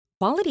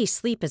Quality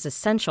sleep is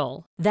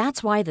essential.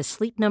 That's why the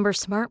Sleep Number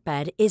Smart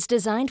Bed is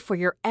designed for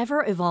your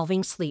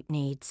ever-evolving sleep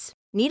needs.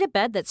 Need a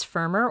bed that's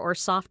firmer or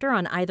softer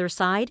on either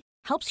side?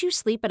 Helps you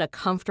sleep at a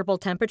comfortable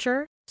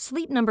temperature?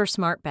 Sleep Number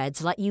Smart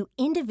Beds let you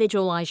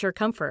individualize your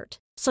comfort,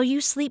 so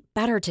you sleep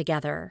better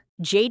together.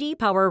 J.D.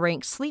 Power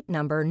ranks Sleep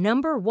Number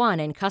number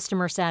one in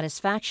customer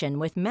satisfaction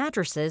with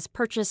mattresses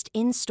purchased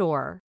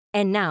in-store.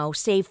 And now,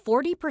 save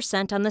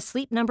 40% on the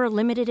Sleep Number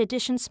Limited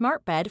Edition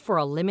Smart Bed for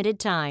a limited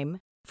time.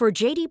 For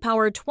J.D.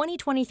 Power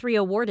 2023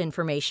 award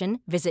information,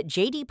 visit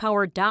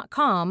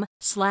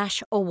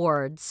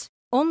jdpower.com/awards.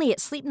 Only at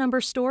Sleep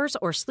Number stores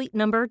or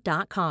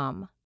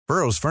sleepnumber.com.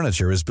 Burrow's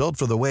furniture is built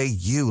for the way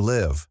you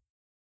live.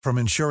 From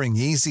ensuring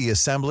easy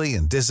assembly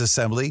and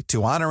disassembly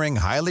to honoring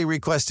highly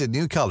requested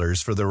new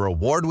colors for their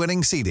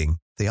award-winning seating,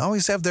 they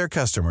always have their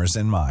customers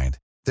in mind.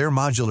 Their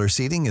modular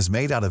seating is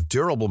made out of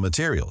durable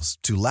materials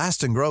to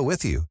last and grow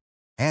with you.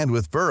 And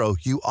with Burrow,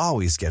 you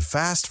always get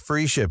fast,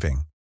 free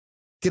shipping.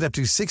 Get up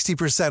to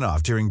 60%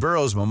 off during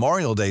Burrow's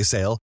Memorial Day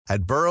sale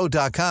at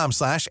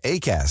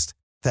burrow.com/ACAST.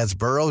 That's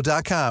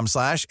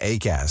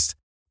burrow.com/ACAST.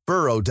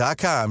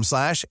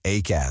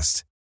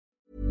 burrow.com/ACAST.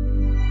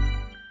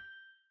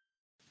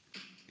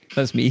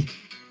 That's me.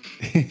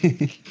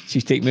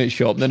 She's taking me out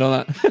shopping and all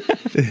that.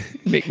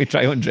 Make me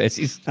try on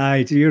dresses.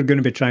 Aye, you're going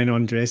to be trying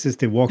on dresses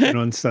to walk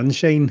on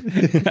sunshine.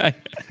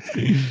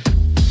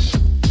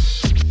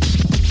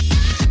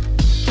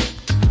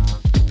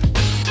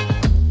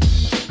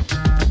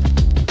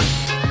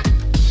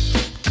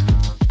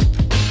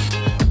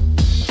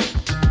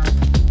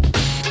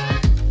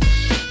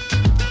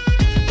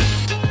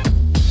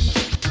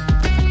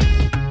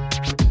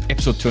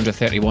 Episode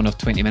 231 of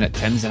 20 Minute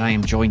Tims, and I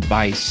am joined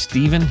by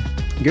Stephen.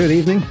 Good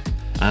evening.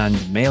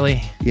 And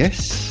Melly.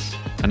 Yes.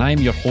 And I'm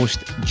your host,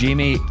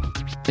 Jamie.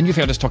 And you've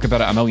heard us talk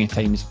about it a million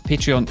times.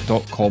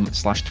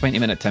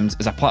 Patreon.com/20minutetims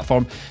is a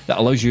platform that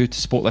allows you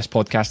to support this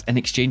podcast in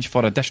exchange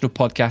for additional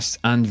podcasts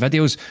and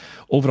videos.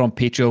 Over on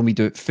Patreon, we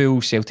do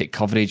full Celtic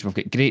coverage. We've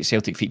got great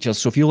Celtic features.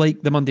 So if you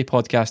like the Monday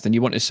podcast and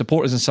you want to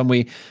support us in some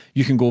way,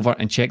 you can go over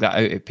and check that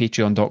out at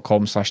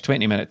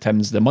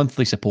patreon.com/20minutetims. The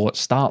monthly support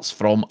starts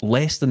from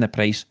less than the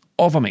price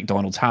of a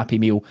McDonald's Happy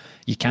Meal.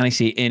 You can't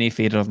say any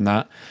fairer than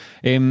that.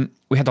 We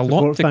had a lot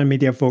Support fan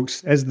media,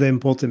 folks, is the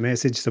important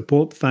message.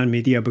 Support fan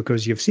media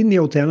because you've seen the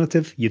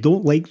alternative, you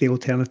don't like the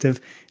alternative,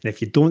 and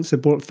if you don't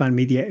support fan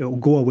media, it'll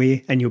go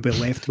away and you'll be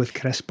left with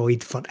Chris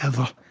Boyd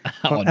forever.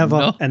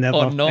 Forever and ever.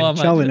 And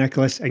Charlie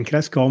Nicholas and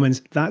Chris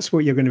Commons, that's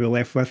what you're going to be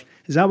left with.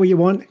 Is that what you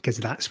want? Because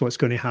that's what's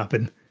going to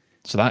happen.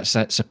 So that's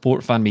it.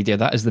 Support fan media.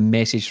 That is the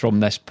message from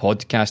this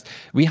podcast.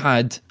 We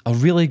had a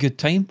really good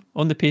time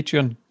on the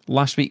Patreon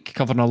last week,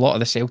 covering a lot of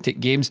the Celtic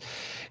games.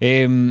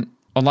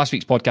 On last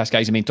week's podcast,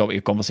 guys, the main topic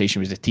of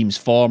conversation was the team's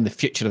form, the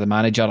future of the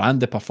manager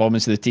and the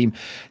performance of the team.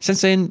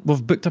 Since then,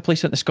 we've booked a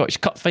place at the Scottish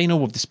Cup final.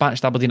 We've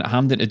dispatched Aberdeen at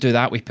Hampden to do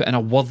that. We put in a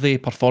worthy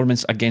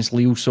performance against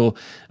Lille. So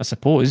I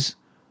suppose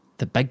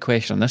the big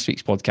question on this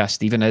week's podcast,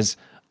 Stephen, is,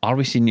 are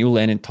we seeing Neil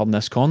Lennon turn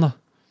this corner?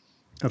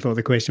 I thought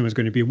the question was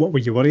going to be, what were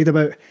you worried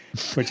about?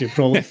 Which it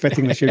probably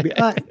fittingly should be.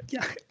 I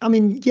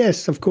mean,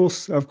 yes, of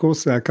course, a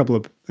couple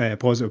of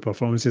positive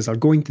performances are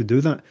going to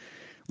do that.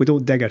 We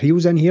don't dig our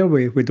heels in here.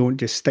 We don't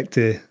just stick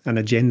to an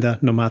agenda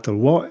no matter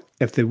what.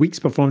 If the week's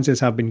performances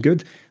have been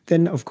good,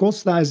 then of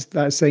course that is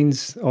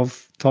signs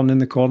of turning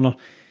the corner.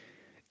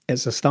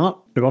 It's a start.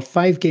 There were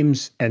 5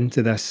 games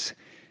into this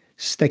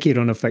sticky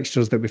run of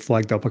fixtures that we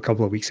flagged up a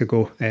couple of weeks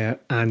ago,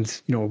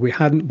 and we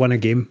hadn't won a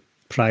game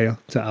prior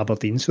to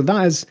Aberdeen. So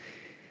that's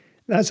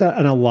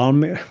an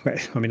alarm.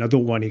 I mean, I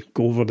don't want to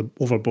go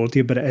overboard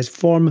here, but it is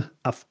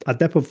a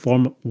dip of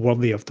form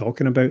worthy of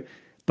talking about.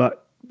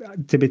 But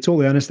to be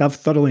totally honest, I've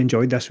thoroughly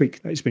enjoyed this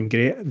week. It's been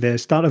great. The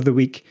start of the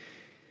week,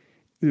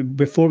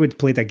 before we'd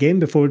played a game,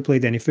 before we'd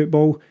played any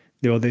football,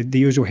 the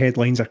usual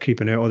headlines are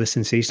creeping out, all the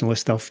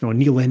sensationalist stuff.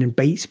 Neil Lennon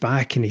bites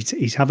back and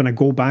he's having a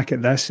go back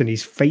at this and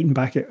he's fighting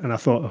back at, and I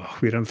thought,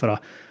 we're in for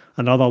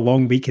another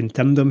long week in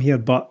Timdom here.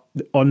 But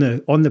on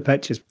the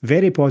pitch, it's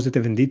very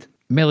positive indeed.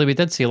 Melly, we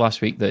did say last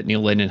week that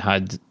Neil Lennon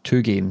had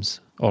 2 games,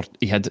 or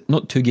he had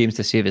not 2 games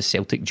to save his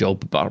Celtic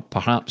job, but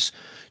perhaps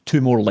 2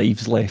 more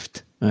lives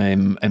left.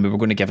 And we were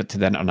going to give it to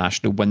the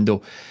international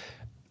window.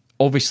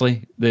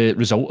 Obviously, the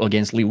result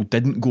against Lille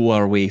didn't go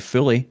our way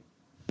fully,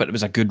 but it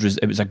was a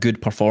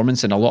good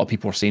performance. And a lot of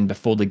people were saying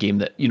before the game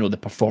that the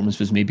performance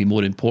was maybe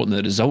more important than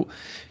the result.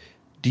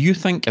 Do you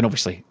think? And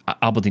obviously,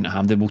 Aberdeen at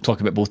Hampden, we'll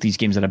talk about both these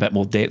games in a bit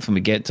more depth when we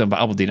get to them.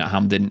 But Aberdeen at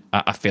Hampden,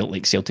 I felt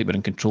like Celtic were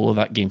in control of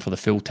that game for the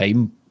full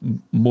time,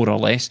 more or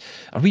less.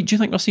 Do you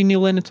think we're seeing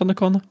Neil Lennon turn the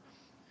corner?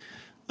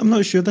 I'm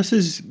not sure. This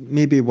is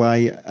maybe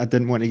why I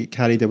didn't want to get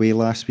carried away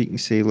last week and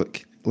say,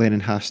 look,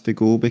 Lennon has to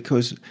go,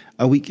 because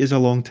a week is a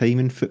long time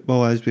in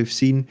football, as we've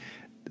seen.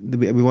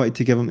 We wanted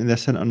to give him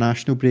this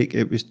international break.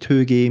 It was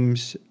 2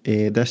 games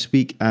this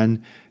week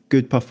and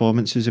good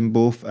performances in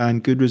both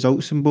and good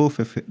results in both.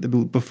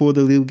 Before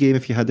the Lille game,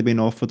 if you had been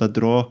offered a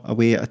draw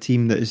away at a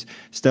team that is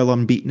still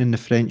unbeaten in the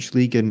French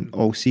league and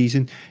all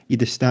season, you'd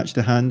have snatched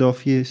the hand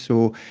off you.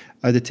 So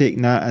I'd have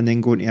taken that, and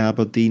then going to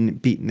Aberdeen,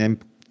 beating them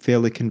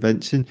fairly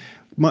convincing.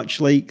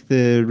 Much like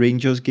the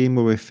Rangers game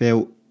where we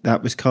felt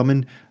that was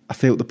coming, I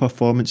felt the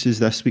performances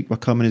this week were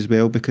coming as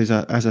well, because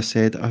as I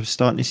said, I was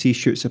starting to see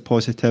shoots of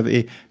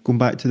positivity, going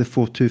back to the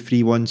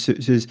 4-2-3-1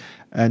 suits us,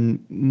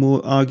 and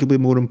arguably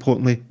more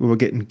importantly, we were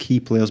getting key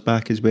players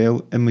back as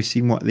well, and we've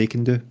seen what they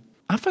can do.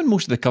 I found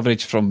most of the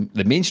coverage from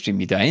the mainstream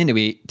media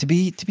anyway to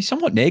be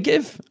somewhat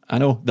negative. I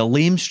know the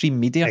lamestream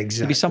media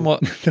to be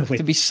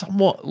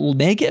somewhat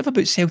negative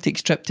about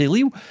Celtic's trip to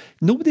Lille.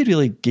 Nobody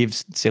really gave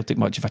Celtic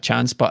much of a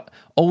chance, but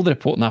all the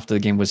reporting after the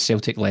game was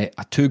Celtic let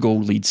a 2-goal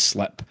lead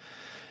slip.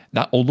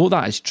 That, although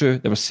that is true,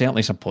 there was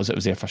certainly some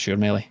positives there for sure,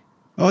 Melly.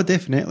 Oh,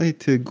 definitely.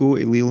 To go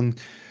to Lille and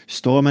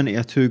storm into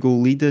a 2-goal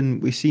lead,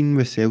 and we've seen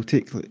with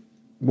Celtic,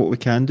 what we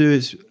can do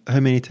is, how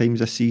many times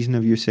this season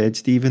have you said,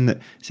 Stephen, that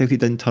Celtic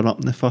didn't turn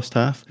up in the first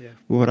half? Yeah.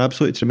 We were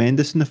absolutely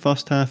tremendous in the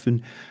first half,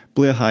 and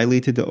Blair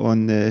highlighted it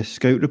on the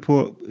scout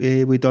report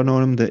we done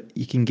on him, that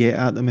you can get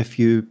at them if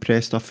you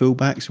press their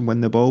fullbacks and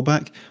win the ball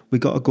back. We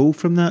got a goal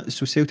from that,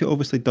 so Celtic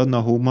obviously done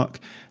their homework,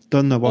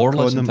 done the work on them.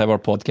 Or listen to our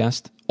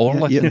podcast.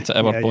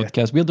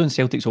 Podcast. We're doing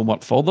Celtic's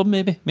homework for them,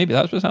 maybe. Maybe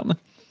that's what's happening.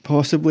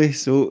 Possibly.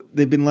 So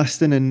they've been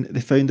listening and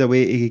they found a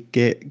way to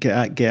get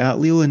at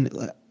Lille.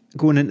 And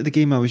going into the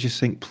game, I was just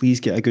thinking,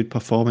 please get a good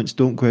performance.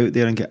 Don't go out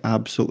there and get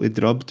absolutely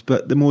drubbed.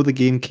 But the more the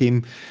game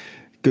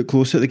got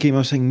closer to the game, I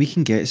was thinking, we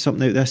can get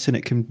something out of this and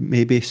it can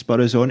maybe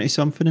spur us on to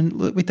something. And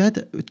look, we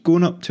did.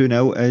 Going up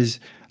 2-0 is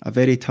a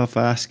very tough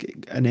ask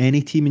in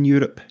any team in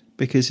Europe,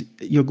 because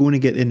you're going to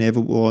get the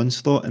inevitable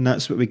onslaught, and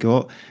that's what we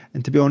got.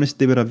 And to be honest,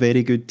 they were a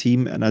very good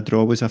team, and a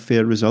draw was a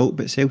fair result,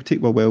 but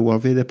Celtic were well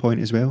worthy of the point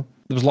as well.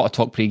 There was a lot of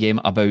talk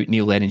pre-game about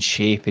Neil Lennon's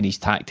shape and his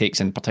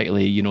tactics, and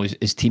particularly,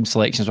 his team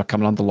selections were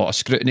coming under a lot of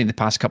scrutiny in the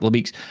past couple of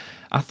weeks.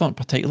 I thought in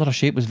particular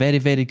shape was very,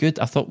 very good.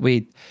 I thought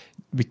we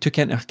took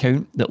into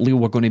account that Lille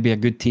were going to be a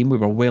good team. We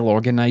were well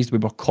organised. We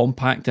were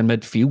compact in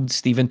midfield,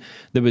 Stephen.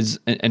 There was,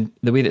 and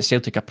the way that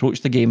Celtic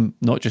approached the game,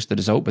 not just the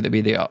result, but the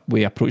way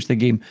we approached the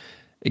game,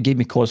 it gave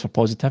me cause for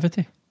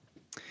positivity.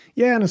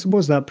 Yeah, and I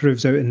suppose that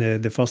proves out in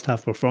the first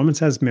half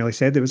performance. As Melly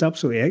said, it was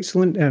absolutely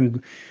excellent.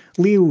 And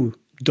Leo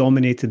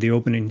dominated the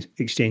opening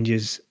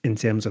exchanges in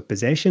terms of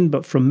possession,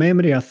 but from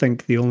memory, I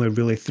think they only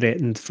really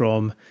threatened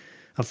from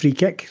a free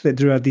kick that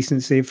drew a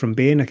decent save from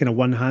Bain, a kind of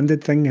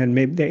one-handed thing, and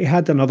maybe they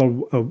had another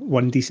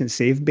one decent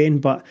save, Bain,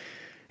 but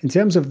in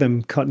terms of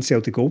them cutting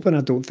Celtic open,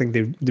 I don't think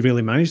they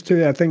really managed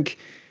to. I think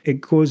it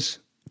goes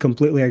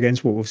completely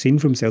against what we've seen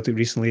from Celtic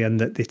recently, in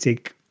that they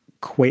take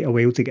quite a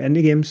while to get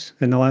into games.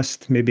 In the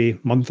last maybe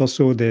month or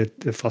so, the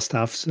first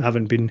halves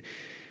haven't been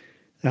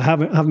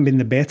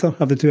the better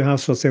of the two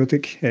halves for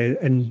Celtic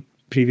in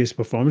previous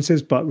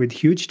performances, but with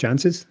huge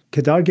chances.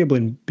 Could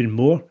arguably been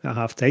more at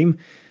half time.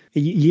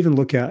 You even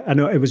look at, I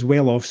know it was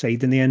well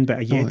offside in the end, but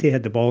Ajeti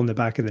had the ball in the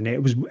back of the net.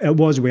 It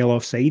was well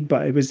offside,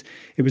 but it was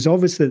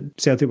obvious that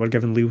Celtic were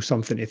giving Lille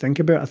something to think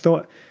about. I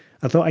thought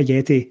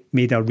Ajeti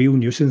made a real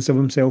nuisance of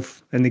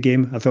himself in the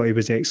game. I thought he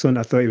was excellent.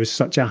 I thought he was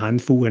such a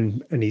handful,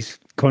 and his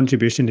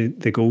contribution to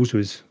the goals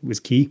was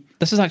key.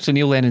 This is actually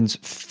Neil Lennon's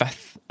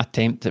fifth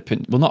attempt at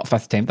putting, well, not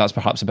fifth attempt, that's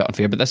perhaps a bit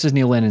unfair, but this is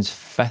Neil Lennon's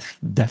fifth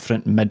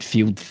different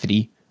midfield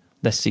three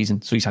this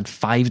season. So he's had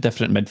 5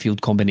 different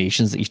midfield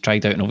combinations that he's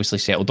tried out and obviously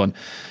settled on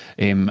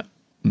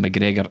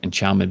McGregor and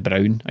Cham and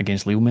Brown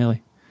against Lille,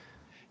 Melly.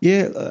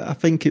 Yeah, I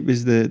think it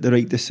was the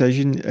right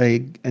decision.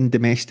 In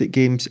domestic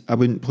games, I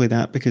wouldn't play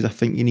that, because I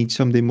think you need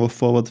somebody more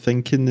forward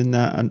thinking than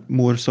that, and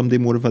somebody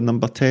more of a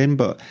number 10.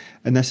 But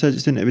in this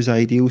instance, it was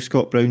ideal.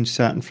 Scott Brown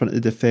sat in front of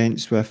the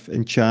defence with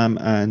Cham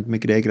and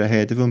McGregor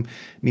ahead of him,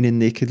 meaning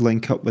they could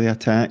link up with the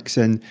attacks.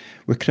 And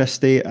with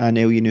Christie and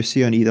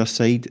Elyounoussi on either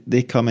side,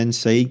 they come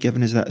inside,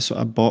 giving us that sort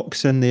of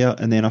box in there,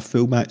 and then our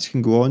fullbacks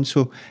can go on.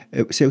 So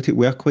Celtic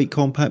were quite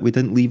compact. We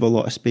didn't leave a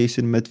lot of space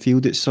in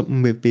midfield. It's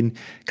something we've been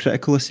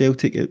critical of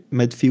Celtic at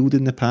midfield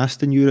in the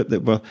past in Europe,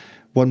 that were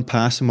one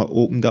pass and we're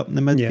opened up in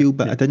the midfield,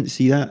 but I didn't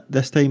see that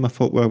this time. I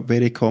thought we were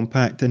very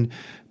compact, and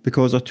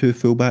because our 2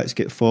 fullbacks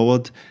get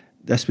forward,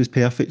 this was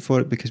perfect for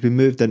it, because we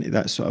moved into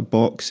that sort of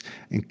box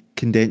and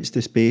condensed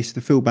the space.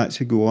 The fullbacks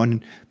could go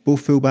on.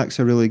 Both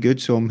fullbacks are really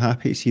good, so I'm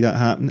happy to see that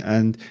happen.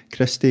 And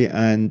Christie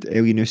and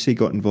Elyounoussi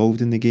got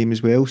involved in the game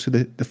as well, so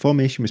the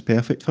formation was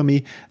perfect for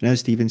me. And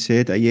as Stephen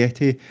said,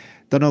 Ajeti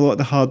done a lot of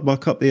the hard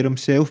work up there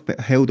himself, but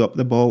held up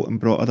the ball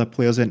and brought other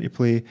players into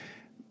play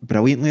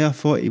brilliantly. I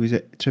thought he was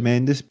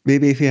tremendous.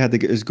 Maybe if he had to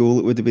get his goal,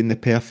 it would have been the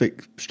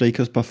perfect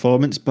striker's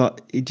performance,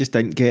 but he just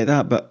didn't get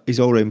that. But his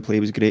all-round play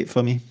was great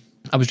for me.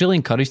 I was really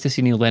encouraged to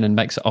see Neil Lennon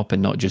mix it up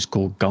and not just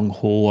go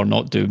gung-ho, or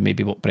not do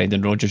maybe what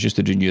Brendan Rodgers used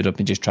to do in Europe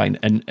and just try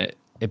and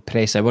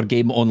impress our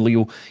game on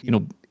Leo.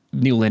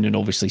 Neil Lennon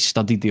obviously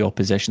studied the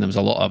opposition. There was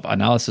a lot of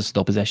analysis of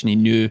the opposition. He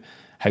knew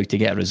how to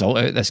get a result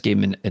out of this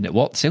game, and it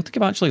worked. Celtic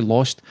have actually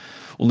lost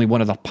only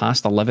one of their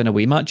past 11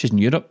 away matches in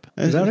Europe.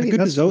 Is that right? A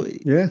good result?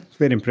 Yeah, it's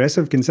very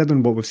impressive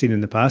considering what we've seen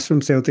in the past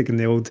from Celtic and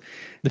the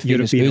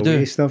European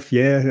away stuff.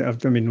 Yeah,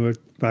 I mean,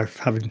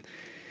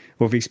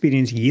 we've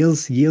experienced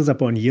years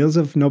upon years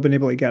of not being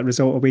able to get a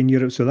result away in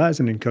Europe, so that is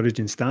an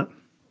encouraging stat.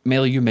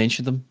 Melly, you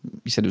mentioned them.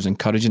 You said it was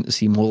encouraging to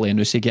see Mo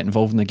Elyounoussi get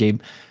involved in the game.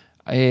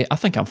 I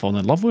think I'm falling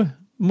in love with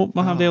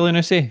Mohamed El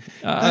Enoussi.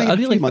 I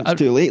really much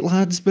too late,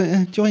 lads,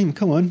 but join me.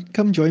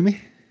 Come join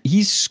me.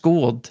 He's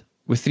scored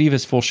with 3 of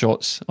his 4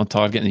 shots on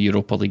target in the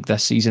Europa League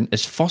this season.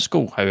 His first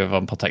goal, however,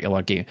 in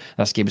particular game,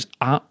 this game is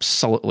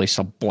absolutely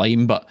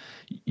sublime. But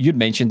you'd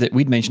mentioned it.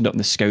 We'd mentioned it on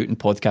the Scouting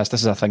podcast.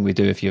 This is a thing we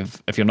do if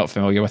you're not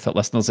familiar with it,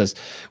 listeners, is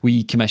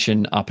we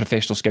commission a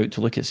professional scout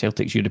to look at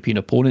Celtic's European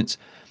opponents.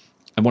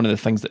 And one of the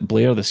things that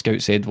Blair, the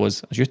scout, said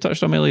was, as you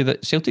touched on earlier,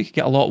 that Celtic could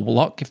get a lot of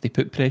luck if they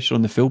put pressure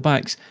on the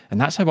fullbacks.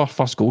 And that's how our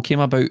first goal came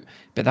about.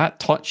 But that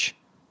touch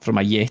from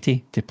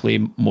Ajeti to play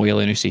Mo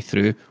Elyounoussi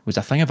through was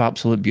a thing of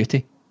absolute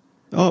beauty.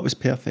 Oh, it was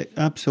perfect.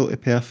 Absolutely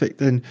perfect.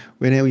 And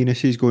when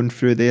Elyounoussi going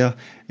through there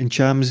and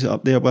Cham's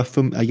up there with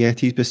him,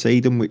 Ajeti's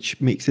beside him, which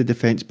makes the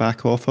defence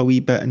back off a wee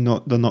bit and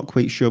they're not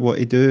quite sure what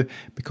to do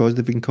because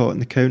they've been caught in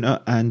the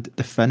counter. And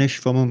the finish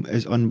from him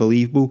is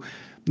unbelievable.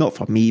 Not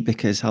for me,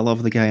 because I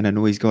love the guy and I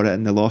know he's got it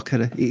in the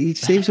locker. He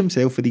saves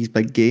himself for these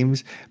big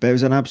games, but it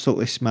was an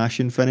absolutely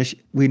smashing finish.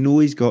 We know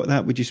he's got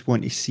that, we just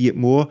want to see it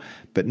more,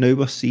 but now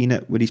we're seeing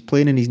it where he's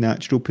playing in his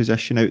natural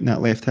position out in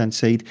that left-hand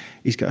side.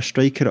 He's got a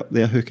striker up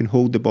there who can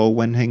hold the ball,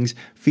 win things,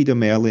 feed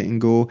him early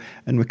and go.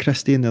 And with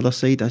Christie on the other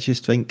side, I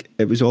just think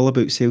it was all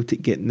about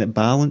Celtic getting the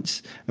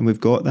balance, and we've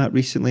got that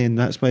recently, and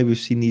that's why we've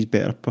seen these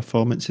better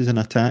performances in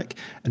attack.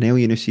 And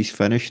Elyounoussi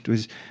finished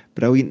was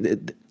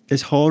brilliant.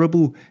 It's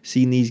horrible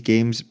seeing these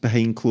games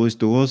behind closed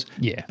doors.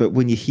 Yeah. But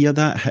when you hear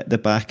that hit the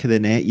back of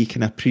the net, you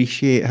can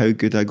appreciate how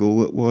good a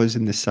goal it was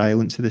in the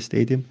silence of the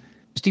stadium.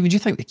 Stephen, do you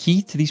think the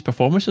key to these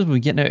performances when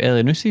we getting out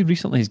Elyounoussi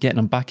recently is getting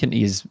him back into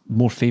his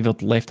more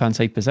favoured left-hand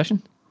side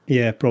position?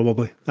 Yeah,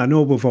 probably. I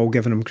know we've all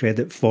given him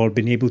credit for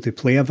being able to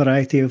play a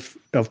variety of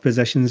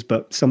positions,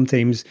 but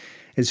sometimes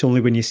it's only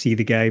when you see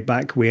the guy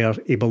back where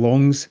he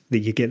belongs that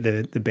you get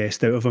the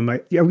best out of him.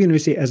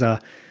 Elyounoussi is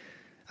a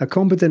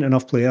competent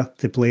enough player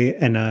to play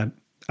in a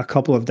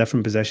couple of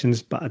different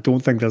positions, but I don't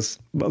think there's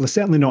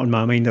certainly not in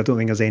my mind, I don't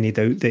think there's any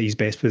doubt that his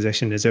best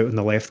position is out on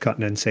the left,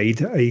 cutting inside.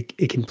 He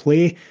can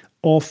play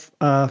off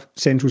a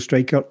central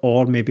striker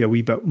or maybe a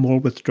wee bit more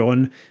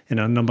withdrawn in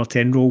a number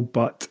 10 role,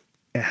 but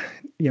I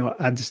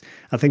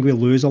think we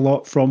lose a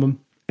lot from him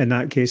in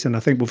that case, and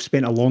I think we've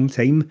spent a long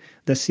time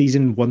this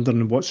season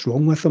wondering what's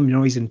wrong with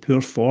him. He's in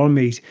poor form,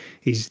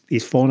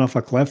 he's fallen off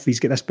a cliff, he's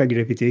got this big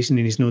reputation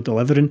and he's not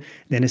delivering.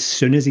 Then as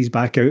soon as he's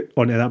back out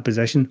onto that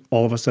position,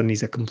 all of a sudden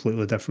he's a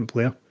completely different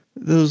player.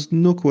 There's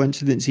no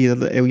coincidence either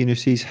that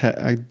Elyounoussi hit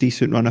a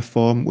decent run of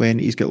form when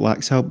he's got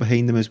Laxalt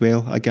behind him as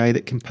well. A guy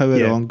that can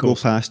power on, go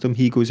past him,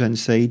 he goes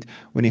inside.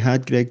 When he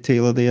had Greg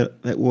Taylor there,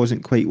 it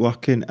wasn't quite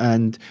working,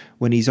 and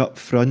when he's up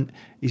front,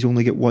 he's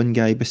only got one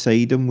guy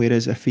beside him,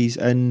 whereas if he's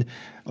in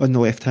on the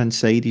left-hand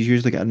side, he's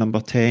usually got a number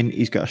 10,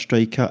 he's got a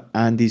striker,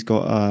 and he's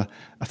got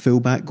a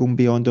full-back going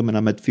beyond him and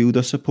a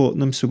midfielder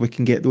supporting him, so we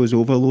can get those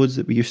overloads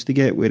that we used to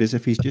get, whereas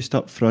if he's just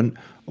up front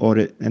or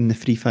in the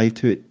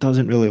 3-5-2, it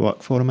doesn't really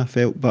work for him, I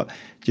felt. But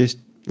just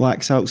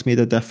Laxalt's made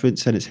a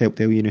difference, and it's helped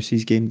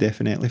Elyounossi's game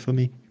definitely for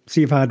me.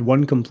 See, if I had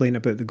one complaint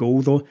about the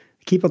goal though,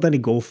 the keeper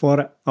didn't go for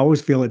it. I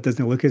always feel it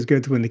doesn't look as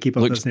good when the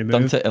keeper doesn't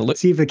move.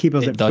 See if the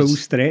keeper's at full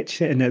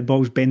stretch and the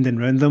ball's bending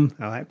round them.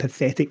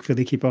 Pathetic for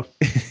the keeper.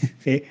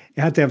 He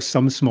had to have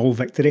some small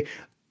victory.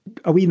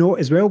 A wee note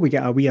as well, we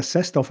get a wee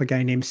assist off a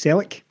guy named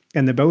Selleck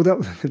in the build-up.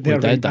 They're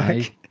right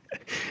back.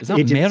 Is that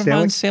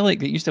Mervan Selleck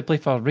that used to play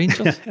for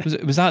Rangers?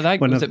 Was that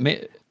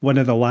one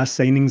of the last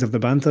signings of the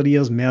banter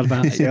years?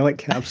 Mervan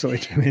Selleck, absolutely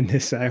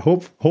tremendous.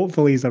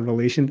 Hopefully he's a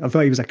relation. I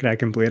thought he was a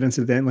cracking player,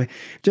 incidentally.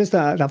 Just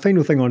a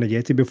final thing on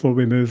Ajeti before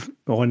we move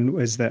on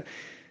is that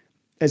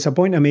it's a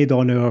point I made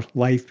on our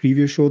live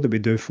preview show that we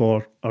do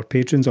for our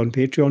patrons on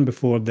Patreon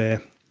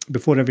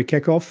before every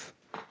kickoff.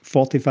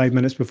 45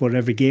 minutes before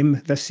every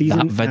game this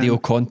season. That video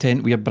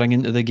content we are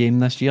bringing to the game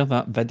this year,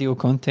 that video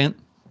content.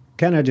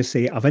 Can I just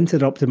say, I've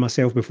interrupted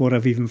myself before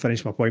I've even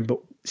finished my point, but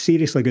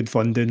seriously good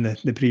fun doing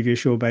the preview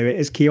show, by the way.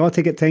 It's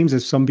chaotic at times,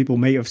 as some people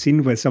might have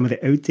seen with some of the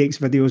outtakes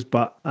videos,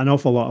 but an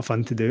awful lot of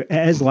fun to do.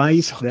 It is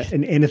live,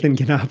 and anything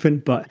can happen,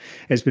 but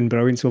it's been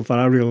brilliant so far.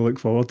 I really look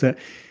forward to it.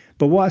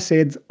 But what I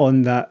said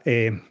on that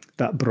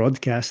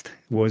broadcast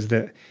was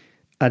that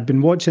I'd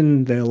been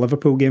watching the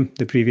Liverpool game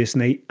the previous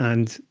night,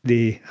 and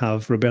they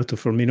have Roberto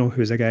Firmino,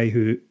 who's a guy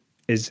who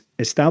is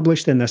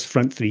established in this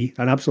front three,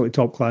 an absolutely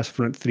top-class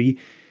front three,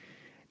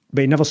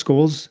 but he never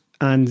scores,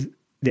 and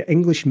the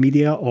English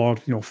media or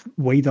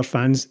wider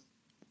fans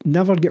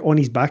never get on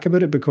his back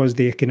about it because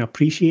they can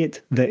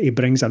appreciate that he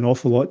brings an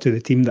awful lot to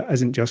the team that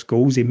isn't just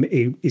goals.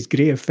 He's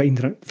great at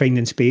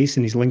finding space,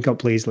 and his link-up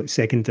play is like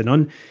second to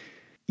none.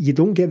 You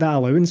don't get that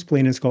allowance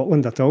playing in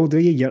Scotland at all, do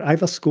you? You're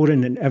either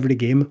scoring in every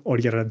game or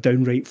you're a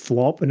downright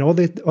flop, and all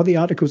the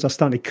articles are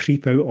starting to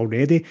creep out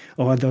already.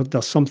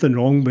 There's something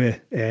wrong with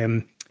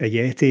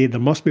Ajeti. There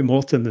must be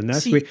more to him than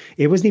this.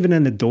 He wasn't even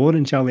in the door,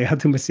 and Charlie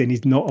Adam was saying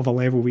he's not of a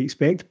level we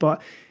expect. But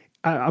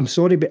I'm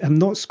sorry, but I'm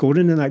not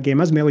scoring in that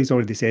game. As Melly's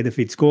already said, if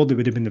he'd scored, it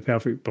would have been the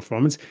perfect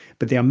performance.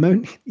 But the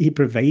amount he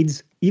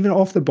provides, even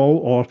off the ball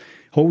or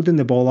holding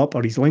the ball up,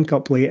 or his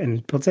link-up play,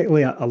 and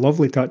particularly a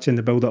lovely touch in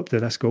the build-up to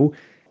this goal,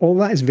 all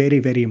that is very,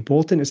 very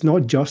important. It's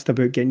not just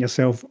about getting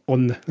yourself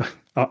on the,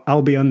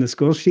 I'll be on the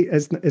score sheet.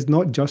 It's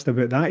not just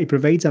about that. He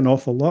provides an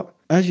awful lot.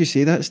 As you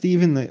say that,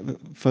 Stephen, like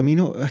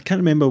Firmino, I can't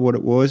remember what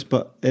it was,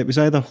 but it was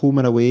either home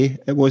or away.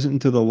 It wasn't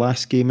until the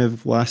last game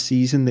of last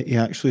season that he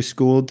actually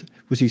scored,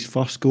 was his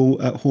first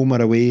goal at home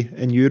or away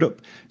in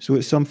Europe. So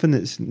it's something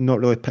that's not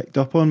really picked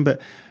up on.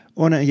 But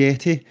on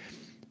Ajeti,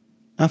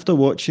 after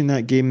watching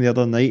that game the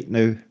other night,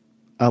 now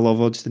I love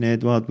Odsonne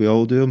Edouard, we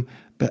all do him,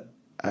 but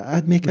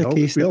I'd make a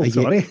case that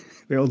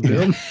we all do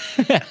him.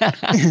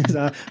 It's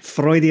a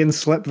Freudian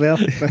slip there.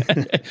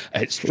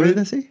 It's What true. did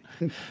I say?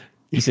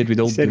 He said we'd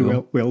all do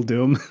him. We'll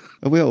do him.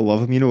 We all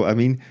love him, you know what I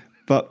mean?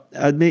 But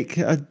I'd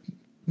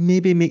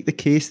maybe make the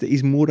case that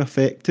he's more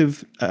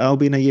effective at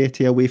Albion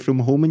Ajeti away from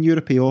home in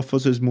Europe. He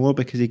offers us more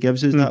because he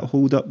gives us that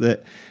hold up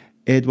that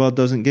Edouard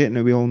doesn't get.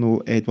 Now we all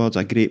know Edouard's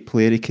a great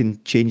player. He can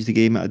change the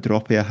game at a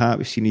drop of a hat.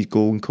 We've seen his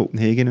goal in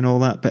Copenhagen and all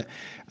that. But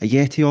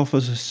Ajeti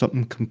offers us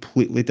something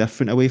completely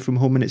different away from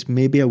home, and it's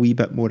maybe a wee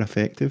bit more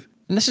effective.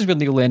 And this is where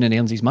Neil Lennon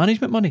earns his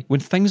management money.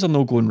 When things are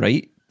not going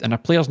right and a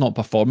player's not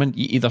performing,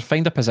 you either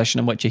find a position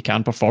in which he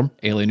can perform,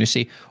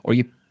 Elyounoussi, or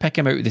you pick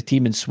him out of the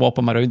team and swap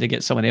him around to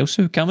get someone else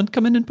who can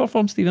come in and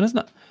perform, Stephen, isn't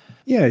it?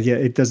 Yeah,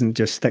 it doesn't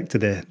just stick to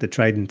the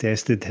tried and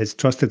tested. His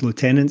trusted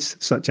lieutenants,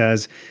 such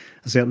as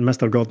a certain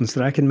Mr. Gordon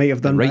Strachan might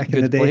have done Right, back in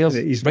the good day. players,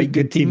 He's right,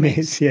 good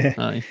teammates. Yeah.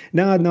 Aye.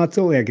 No, I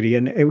totally agree.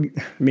 And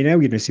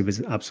Elyounoussi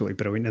was absolutely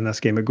brilliant in this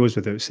game. It goes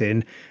without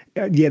saying.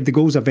 Yeah, the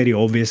goals are very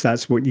obvious.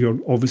 That's what you're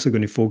obviously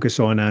going to focus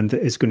on, and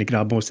it's going to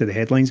grab most of the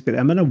headlines. But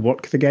the amount of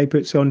work the guy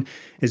puts on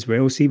as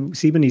well. See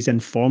when he's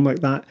in form like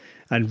that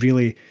and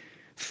really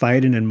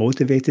firing and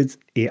motivated,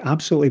 he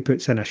absolutely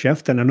puts in a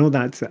shift. And I know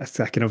that's a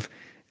kind of,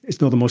 it's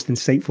not the most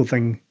insightful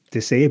thing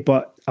to say,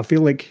 but I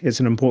feel like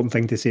it's an important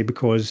thing to say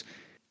because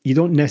you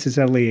don't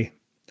necessarily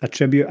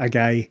attribute a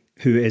guy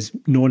who is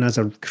known as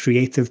a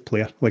creative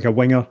player, like a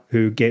winger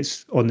who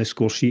gets on the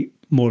score sheet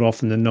more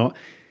often than not.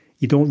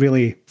 You don't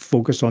really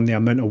focus on the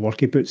amount of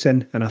work he puts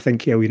in, and I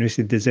think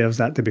Elyounoussi deserves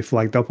that to be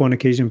flagged up on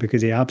occasion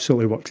because he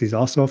absolutely works his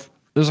arse off.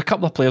 There's a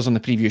couple of players on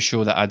the previous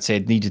show that I'd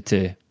said needed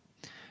to,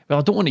 well,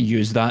 I don't want to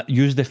use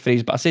the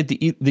phrase, but I said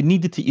they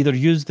needed to either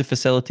use the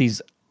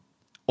facilities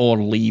or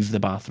leave the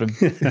bathroom.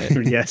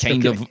 Yes,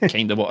 kind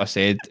of what I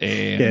said.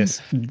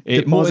 Yes, Mo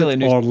deposit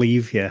Elyounoussi- or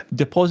leave. Yeah,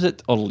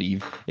 deposit or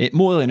leave.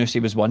 Mo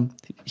Elyounoussi was one.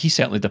 He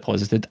certainly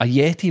deposited.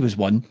 Ajeti was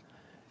one.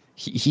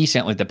 He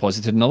certainly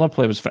deposited. Another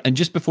player was, and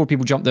just before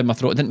people jumped down my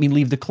throat, I didn't mean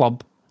leave the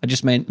club. I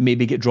just meant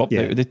maybe get dropped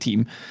out of the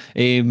team.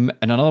 And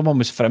another one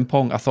was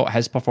Frimpong. I thought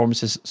his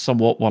performances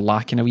somewhat were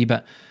lacking a wee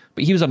bit.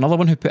 But he was another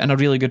one who put in a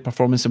really good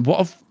performance. And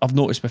what I've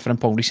noticed with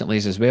Frimpong recently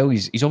is as well,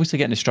 he's obviously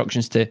getting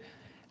instructions to,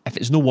 if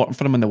it's no working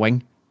for him on the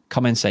wing,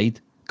 come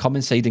inside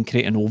and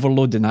create an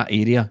overload in that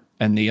area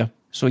in there.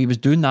 So he was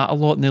doing that a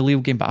lot in the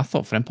Lille game, but I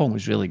thought Frimpong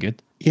was really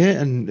good.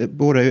 Yeah, and it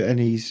bore out in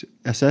his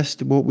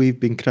assist. What we've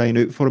been crying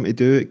out for him to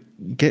do,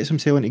 it gets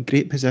himself into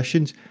great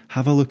positions.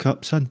 Have a look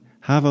up, son.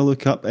 Have a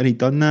look up. And he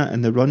done that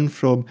in the run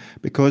from,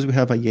 because we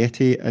have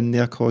Ajeti in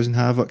there causing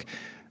havoc,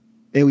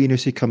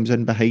 Elyounoussi comes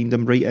in behind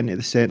him, right into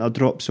the centre,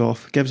 drops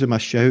off, gives him a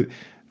shout.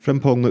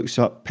 Frimpong looks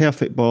up,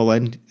 perfect ball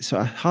in. It's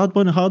a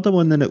harder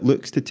one than it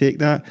looks to take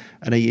that.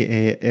 And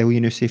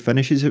Elyounoussi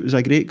finishes. It was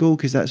a great goal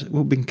because that's what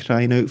we've been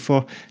crying out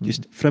for.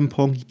 Just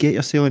Frimpong, you get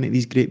yourself into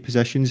these great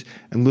positions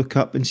and look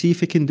up and see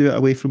if he can do it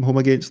away from home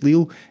against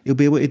Lille. He'll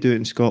be able to do it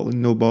in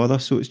Scotland, no bother.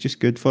 So it's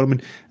just good for him.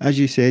 And as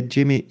you said,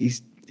 Jamie,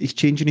 he's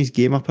changing his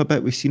game up a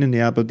bit. We've seen in the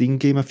Aberdeen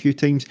game a few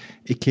times,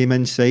 he came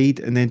inside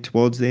and then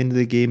towards the end of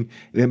the game,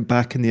 he went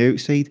back on the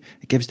outside.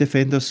 It gives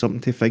defenders something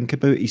to think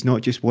about. He's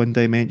not just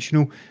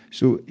one-dimensional.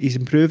 So he's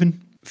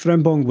improving.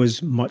 Frimpong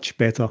was much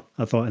better,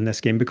 I thought, in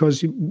this game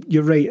because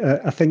you're right.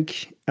 I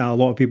think a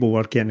lot of people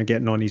were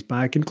getting on his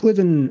back,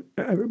 including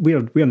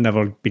we've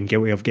never been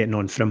guilty of getting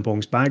on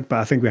Frimpong's back, but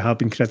I think we have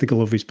been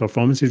critical of his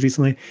performances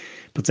recently,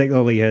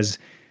 particularly his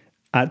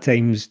at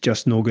times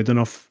just no good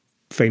enough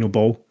final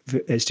ball.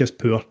 It's just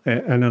poor,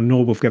 and I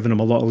know we've given him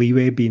a lot of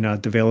leeway being a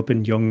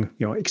developing young,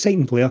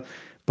 exciting player,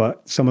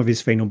 but some of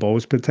his final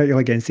balls,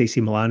 particularly against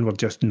AC Milan, were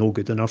just no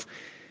good enough.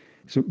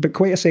 So, but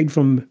quite aside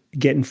from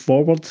getting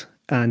forward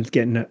and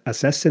getting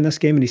assists in this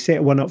game, and he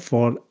set one up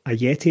for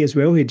Ajeti as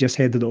well. He just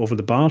headed it over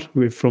the bar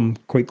from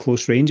quite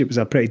close range. It was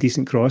a pretty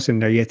decent cross,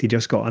 and Ajeti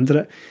just got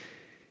under it.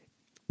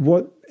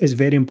 What is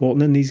very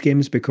important in these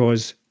games,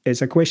 because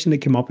it's a question that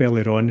came up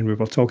earlier on, and we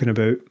were talking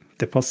about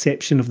the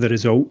perception of the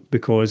result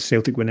because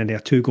Celtic went into a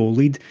 2-goal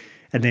lead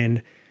and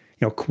then,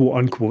 quote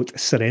unquote,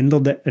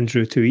 surrendered it and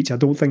drew 2 each. I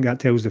don't think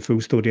that tells the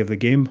full story of the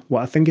game.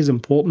 What I think is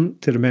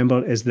important to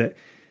remember is that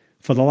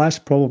for the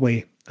last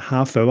probably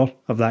half hour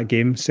of that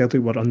game,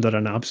 Celtic were under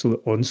an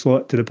absolute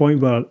onslaught to the point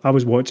where I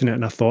was watching it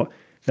and I thought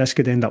this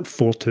could end up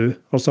 4-2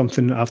 or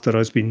something after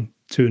us being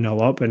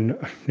 2-0 up, and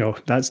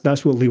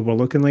that's what Lille were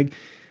looking like.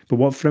 But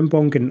what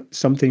Frimpong can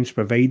sometimes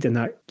provide in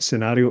that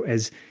scenario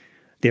is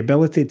the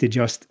ability to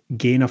just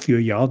gain a few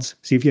yards.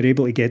 See if you're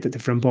able to get it to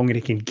Frimpong and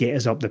he can get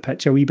us up the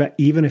pitch a wee bit,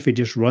 even if he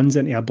just runs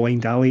into a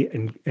blind alley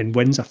and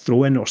wins a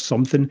throw-in or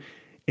something.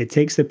 it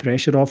takes the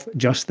pressure off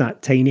just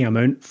that tiny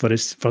amount for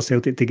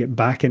Celtic to get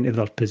back into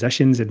their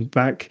positions and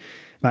back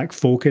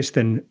focused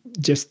and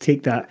just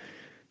take that,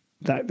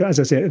 as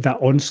I said, that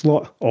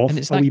onslaught off. And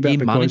it's a that wee bit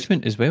game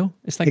management as well.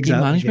 It's that Exactly,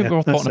 game management yeah, we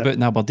were that's talking it. about in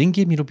the Aberdeen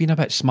game. Being a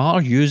bit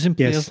smarter, using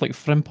players Yes. like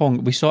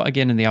Frimpong. We saw it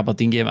again in the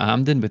Aberdeen game at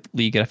Hampden with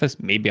Lee Griffiths.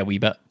 Maybe a wee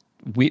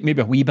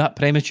bit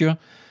premature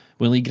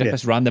when Lee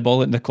Griffiths ran the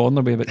ball in the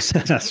corner with about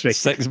That's right.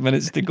 6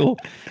 minutes to go.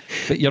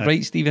 But you're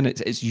right, Stephen.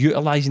 It's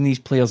utilising these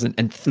players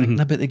and thinking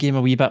about the game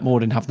a wee bit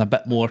more and having a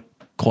bit more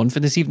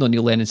confidence. Even though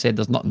Neil Lennon said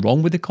there's nothing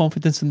wrong with the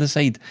confidence in the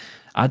side,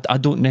 I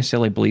don't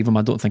necessarily believe him.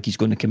 I don't think he's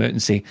going to come out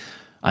and say,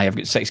 I've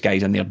got 6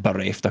 guys in there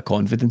bereft of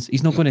confidence.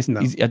 He's not going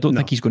to. I don't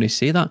think he's going to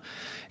say that.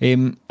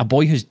 A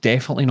boy who's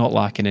definitely not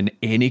lacking in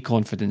any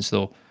confidence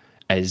though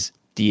is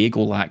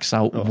Diego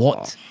Laxalt.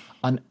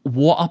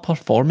 What a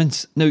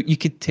performance! Now you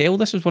could tell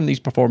this was one of these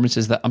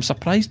performances that I'm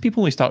surprised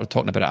people only started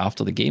talking about it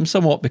after the game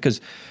somewhat, because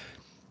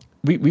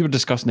we were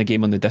discussing the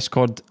game on the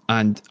Discord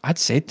and I'd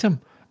said to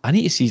him, I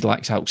need to see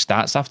Laxalt's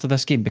stats after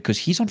this game because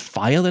he's on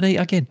fire tonight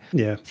again.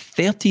 Yeah.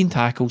 13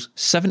 tackles,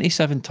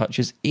 77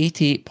 touches,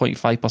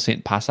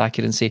 88.5% pass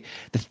accuracy.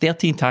 The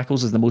 13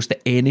 tackles is the most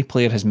that any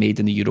player has made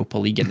in the Europa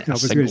League in a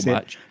single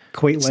match.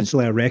 Quite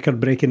literally a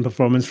record-breaking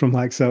performance from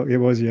Laxalt. It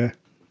was, yeah.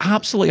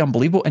 Absolutely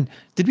unbelievable. And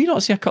did we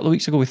not say a couple of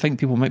weeks ago we think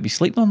people might be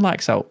sleeping on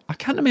Laxalt? I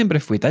can't remember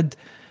if we did,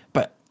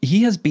 but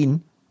he has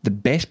been the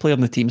best player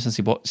on the team since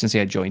he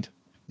had joined.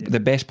 Yeah. The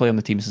best player on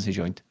the team since he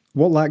joined.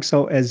 What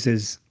Laxalt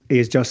is he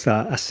is just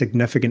a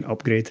significant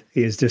upgrade.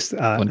 He is just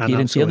an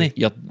absolute...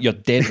 You're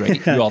dead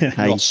right.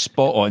 You're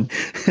spot on.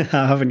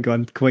 I haven't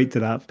gone quite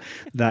to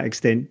that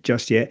extent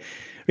just yet.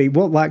 Right,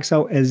 what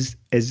Laxalt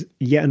is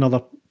yet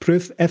another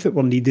proof, if it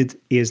were needed,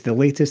 he is the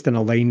latest in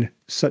a line,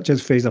 such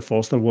as Fraser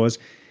Forster was,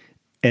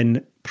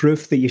 in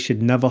proof that you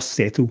should never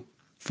settle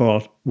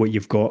for what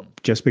you've got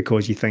just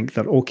because you think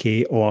they're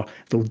okay or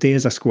they'll do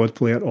as a squad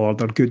player or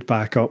they're good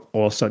backup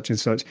or such and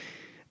such.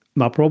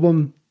 My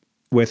problem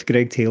with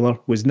Greg Taylor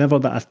was never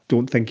that I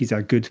don't think he's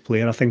a good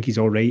player. I think he's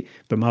all right.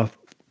 But my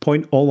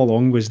point all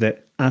along was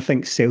that I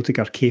think Celtic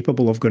are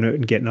capable of going out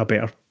and getting a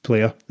better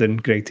player than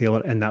Greg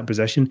Taylor in that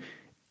position.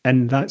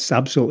 And that's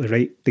absolutely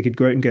right. They could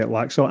go out and get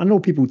Laxalt. I know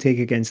people take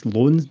against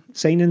loan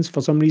signings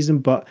for some reason,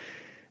 but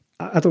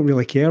I don't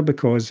really care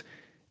because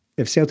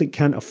if Celtic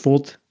can't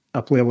afford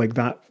a player like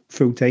that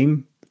full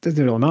time, it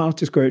doesn't really matter.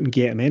 Just go out and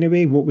get him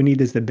anyway. What we need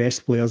is the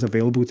best players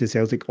available to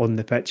Celtic on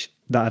the pitch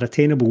that are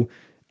attainable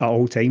at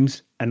all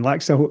times. And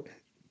Laxalt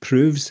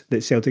proves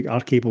that Celtic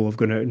are capable of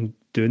going out and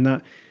doing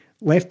that.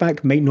 Left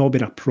back might not have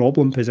been a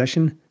problem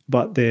position,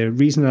 but the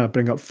reason I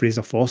bring up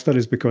Fraser Forster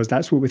is because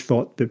that's what we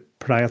thought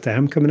prior to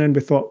him coming in.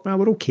 We thought,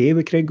 we're okay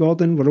with Craig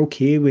Gordon, we're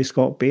okay with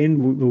Scott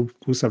Bain,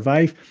 we'll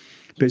survive.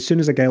 But as soon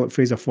as a guy like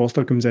Fraser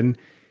Forster comes in,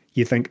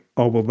 you think,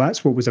 oh, well,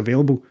 that's what was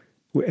available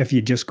if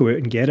you just go out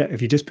and get it.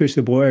 If you just push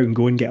the ball out and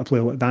go and get a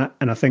player like that.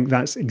 And I think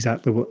that's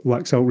exactly what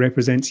Laxalt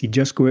represents. You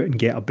just go out and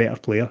get a better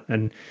player.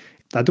 And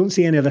I don't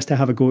say any of this to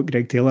have a go at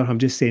Greg Taylor. I'm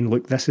just saying,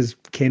 look, this is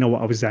kind of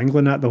what I was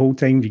angling at the whole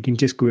time. You can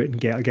just go out and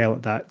get a guy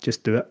like that.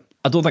 Just do it.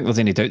 I don't think there's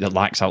any doubt that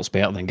Laxalt's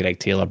better than Greg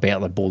Taylor, better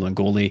than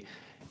Bolingoli.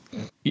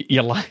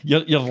 You're like,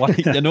 you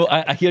know,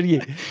 I hear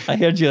you. I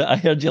heard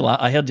you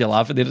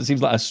laughing there. It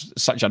seems like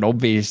such an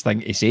obvious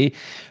thing to say,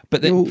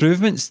 but the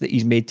improvements that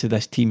he's made to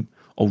this team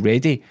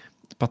already,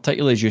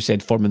 particularly as you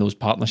said, forming those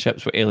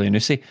partnerships with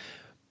Elyounoussi,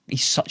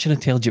 he's such an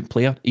intelligent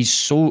player. He's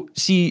so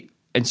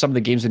in some of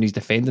the games when he's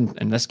defending,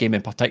 in this game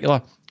in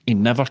particular, he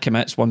never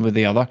commits one with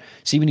the other.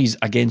 See, when he's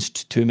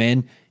against two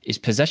men, his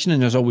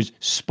positioning is always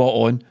spot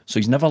on, so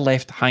he's never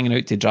left hanging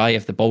out to dry.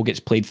 If the ball gets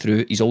played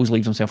through, he's always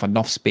leaves himself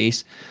enough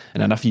space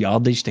and enough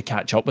yardage to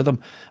catch up with him.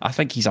 I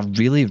think he's a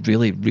really,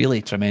 really,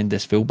 really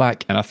tremendous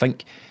fullback, and I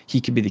think he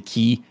could be the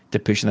key to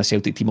pushing the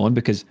Celtic team on,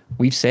 because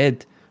we've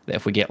said that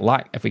if we get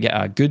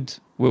a good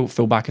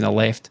fullback on the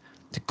left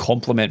to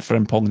complement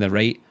Frimpong on the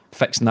right,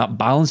 fixing that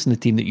balance in the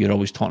team that you're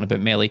always talking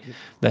about, Melly,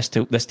 this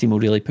team will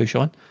really push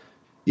on.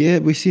 Yeah,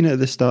 we've seen it at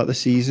the start of the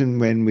season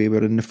when we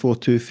were in the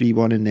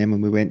 4-2-3-1 and then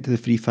when we went to the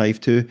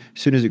 3-5-2.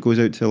 As soon as it goes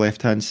out to the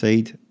left-hand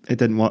side, it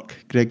didn't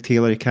work. Greg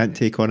Taylor, he can't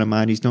take on a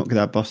man. He's not got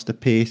that burst of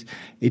pace.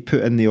 He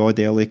put in the odd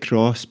early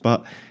cross,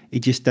 but he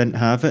just didn't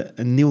have it.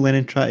 And Neil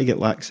Lennon tried to get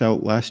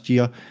Laxalt last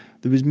year.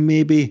 There was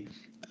maybe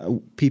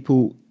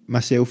people,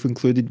 myself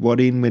included,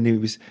 worrying when he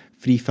was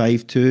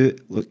 3-5-2.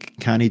 Look,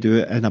 can he do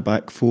it in a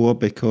back four?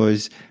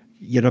 Because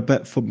you're a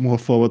bit more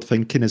forward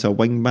thinking as a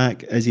wing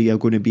back. Is he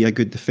going to be a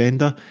good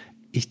defender?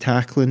 His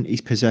tackling, his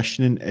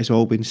positioning has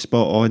all been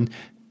spot on.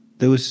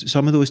 There was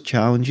some of those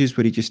challenges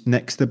where he just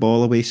nicks the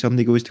ball away,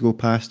 somebody goes to go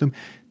past him.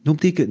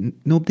 Nobody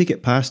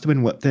get past him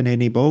and whipped in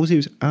any balls. He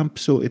was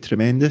absolutely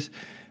tremendous.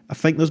 I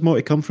think there's more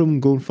to come from him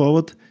going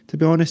forward, to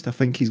be honest. I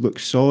think he's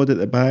looked solid at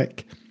the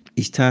back.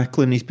 He's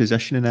tackling, his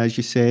positioning, as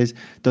you says,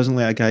 doesn't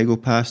let a guy go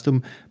past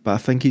him. But I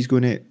think he's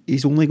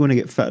only going to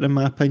get fitter, in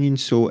my opinion.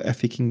 So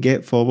if he can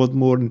get forward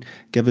more and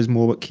give us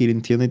more what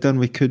Kieran Tierney done,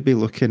 we could be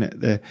looking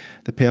at the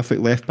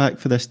perfect left back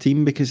for this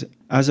team. Because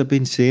as I've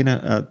been saying,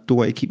 I don't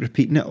want to keep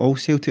repeating it, all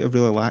Celtic have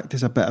really lacked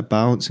is a bit of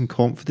balance and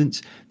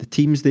confidence. The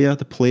team's there,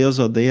 the players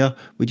are there.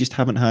 We just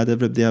haven't had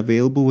everybody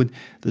available, and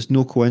there's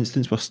no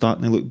coincidence we're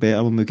starting to look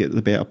better when we get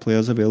the better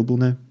players available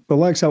now. Well,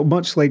 Laxalt,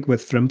 much like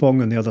with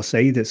Frimpong on the other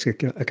side, it's a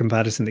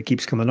comparison that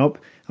keeps coming up.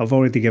 I've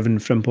already given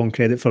Frimpong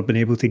credit for being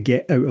able to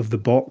get out of the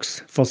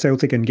box for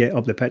Celtic and get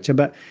up the pitch a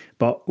bit.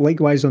 But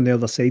likewise on the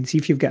other side, see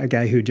if you've got a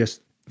guy who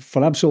just,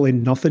 for absolutely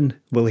nothing,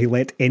 will he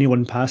let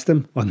anyone past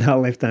him on that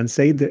left-hand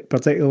side.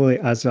 Particularly,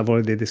 as I've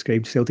already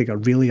described, Celtic are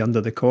really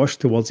under the cosh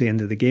towards the end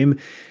of the game.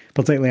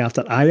 Particularly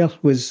after Ajer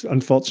was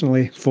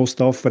unfortunately forced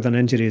off with an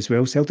injury as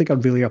well. Celtic are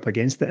really up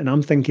against it, and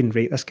I'm thinking,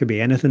 right, this could be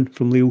anything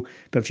from Leo.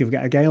 But if you've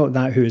got a guy like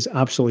that who is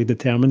absolutely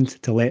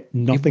determined to let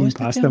nothing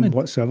past him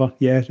whatsoever,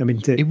 yeah, I mean,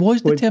 he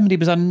was determined.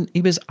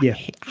 He was a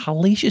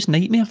hellacious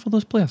nightmare for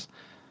those players.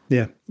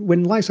 Yeah,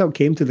 when Laxalt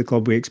came to the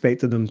club, we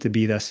expected him to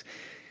be this,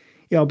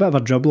 a bit of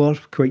a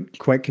dribbler, quite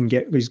quick and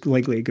he's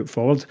likely to get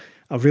forward.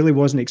 I really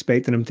wasn't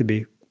expecting him to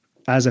be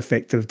as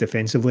effective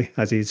defensively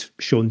as he's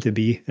shown to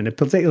be, and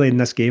particularly in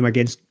this game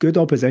against good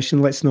opposition.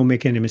 Let's not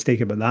make any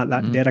mistake about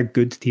that. They're a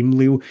good team,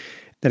 Leo.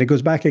 Then it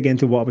goes back again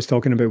to what I was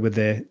talking about with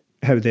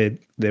how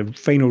the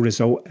final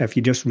result, if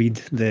you just read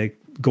the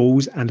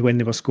goals and when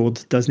they were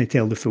scored, doesn't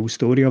tell the full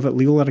story of it.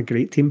 Lille are a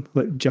great team.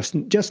 Like just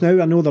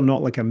now, I know they're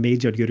not like a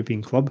major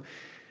European club,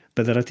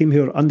 but they're a team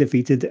who are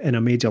undefeated in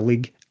a major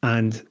league,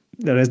 and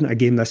there isn't a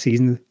game this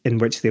season in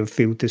which they've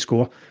failed to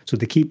score. So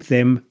to keep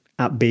them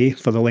at bay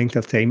for the length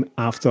of time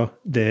after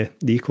the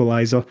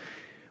equaliser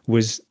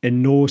was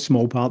in no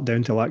small part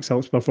down to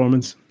Laxalt's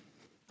performance.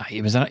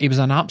 He was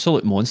an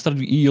absolute monster.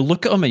 You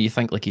look at him and you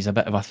think like he's a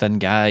bit of a thin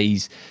guy.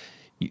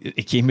 He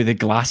came with the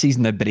glasses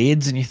and the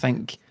braids, and you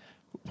think,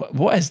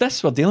 what is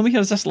this we're dealing with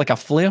here? Is this like a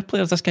flair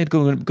player? Is this guy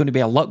going to be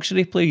a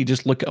luxury player? You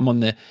just look at him on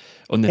the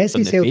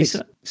face.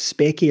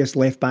 Speckiest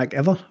left back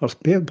ever, or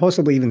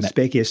possibly even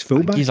speckiest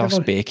full back. He's our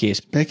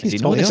speckiest. Is he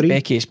not the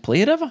speckiest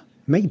player ever?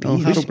 Might be.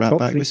 Harold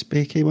Bradback was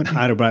specky, wasn't he?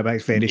 Harold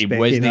Bradback's very specky. He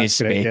wasn't as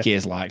specky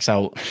as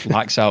Laxalt.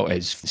 Laxalt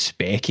is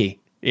specky.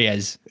 He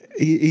is.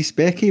 He's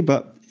specky,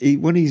 but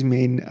one of his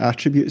main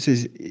attributes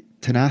is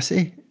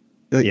tenacity.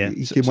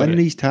 He can win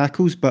these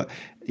tackles, but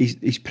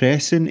he's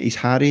pressing, he's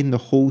harrying the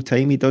whole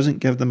time. He doesn't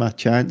give them a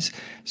chance.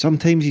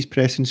 Sometimes he's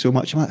pressing so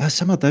much, I'm like,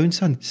 simmer down,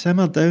 son.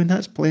 Simmer down,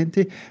 that's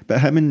plenty.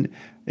 But him and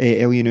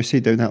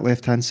Elyounoussi down that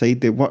left-hand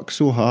side, they work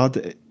so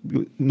hard.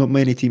 Not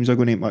many teams are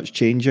going to get much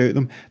change out of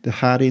them. They're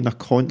harrying, they're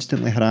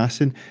constantly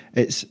harassing.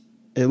 It's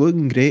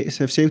looking great.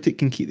 So if Celtic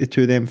can keep the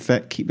two of them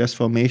fit, keep this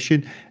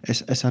formation,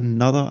 it's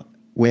another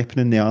weapon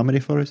in the armoury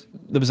for us.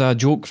 There was a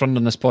joke running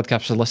on this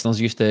podcast, so listeners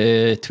used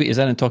to tweet us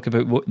in and talk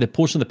about the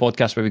portion of the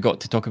podcast where we got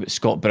to talk about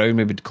Scott Brown.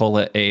 We would call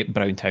it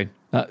Brown Town.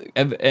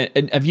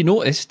 Have you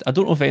noticed? I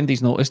don't know if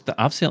anybody's noticed, but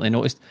I've certainly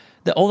noticed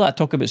that all that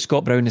talk about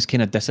Scott Brown is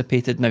kind of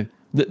dissipated now.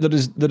 There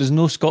is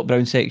no Scott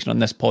Brown section on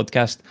this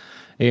podcast.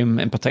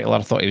 In particular,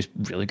 I thought he was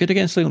really good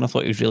against Lyon. I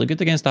thought he was really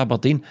good against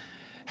Aberdeen.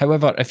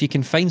 However, if you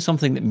can find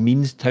something that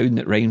means town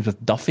that rhymes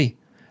with Duffy,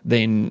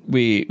 then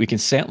we can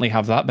certainly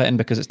have that bit in,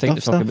 because it's time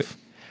to talk about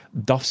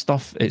Duff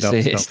stuff.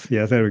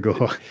 Yeah, there we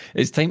go.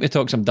 It's time to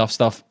talk some Duff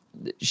stuff.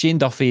 Shane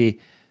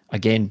Duffy,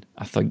 again,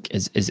 I think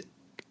his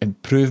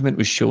improvement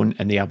was shown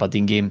in the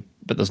Aberdeen game,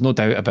 but there's no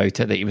doubt about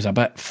it that he was a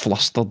bit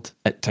flustered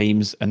at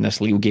times in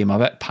this Lille game, a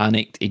bit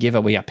panicked. He gave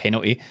away a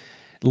penalty.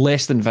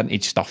 Less than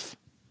vintage stuff.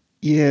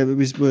 Yeah, it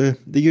was the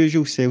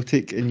usual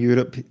Celtic in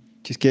Europe.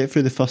 Just get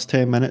through the first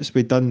 10 minutes.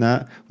 We've done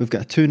that. We've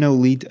got a 2-0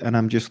 lead, and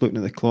I'm just looking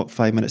at the clock,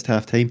 5 minutes to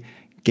half time.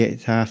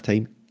 Get to half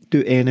time.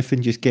 Do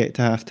anything, just get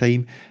to half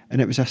time. And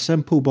it was a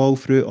simple ball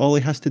through. All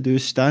he has to do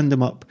is stand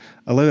him up,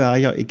 allow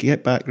Ajer to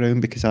get back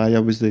round, because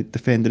Ajer was the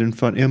defender in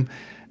front of him,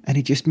 and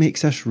he just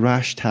makes this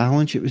rash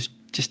challenge. It was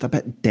just a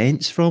bit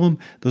dense from him.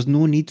 There's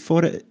no need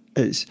for it.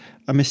 It's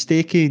a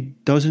mistake he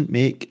doesn't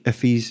make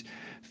if he's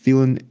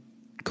feeling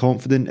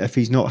confident, if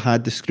he's not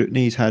had the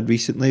scrutiny he's had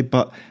recently.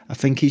 But I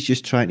think he's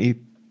just trying to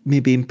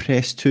maybe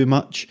impress too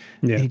much.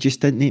 Yeah. He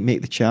just didn't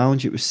make the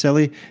challenge. It was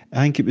silly.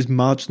 I think it was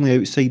marginally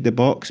outside the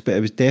box, but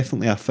it was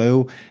definitely a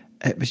foul.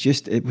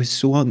 It was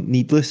so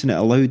needless, and it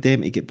allowed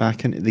them to get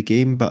back into the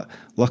game, but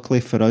luckily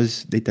for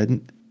us, they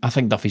didn't. I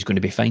think Duffy's going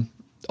to be fine.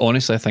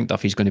 Honestly, I think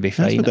Duffy's going to be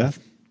fine.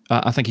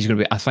 I think he's going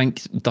to be. I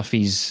think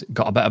Duffy's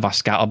got a bit of a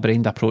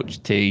scatterbrained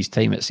approach to his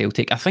time at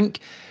Celtic. I think,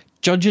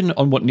 judging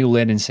on what Neil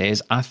Lennon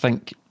says, I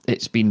think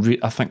it's been.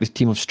 I think the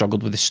team have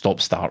struggled with the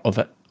stop-start of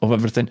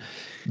everything.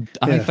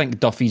 I think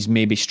Duffy's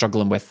maybe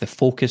struggling with the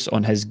focus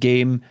on his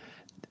game.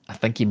 I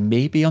think he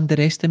maybe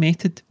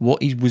underestimated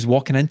what he was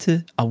walking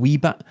into a wee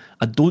bit.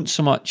 I don't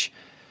so much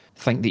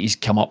think that he's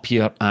come up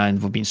here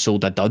and we've been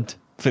sold a dud.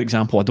 For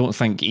example, I don't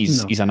think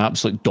he's an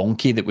absolute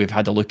donkey that we've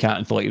had a look at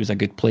and thought he was a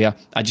good player.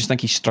 I just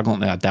think he's struggling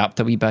to adapt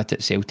a wee bit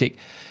at Celtic.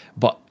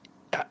 But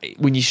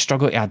when you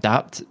struggle to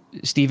adapt,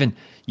 Stephen,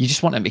 you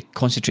just want him to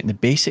concentrate on the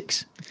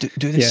basics.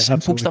 Do the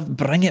simple stuff.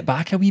 Bring it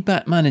back a wee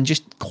bit, man, and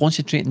just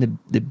concentrate on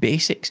the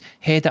basics.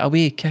 Head it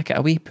away, kick it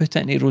away, put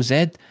it into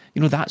Rosed.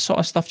 That sort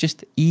of stuff.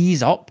 Just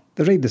ease up.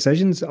 The right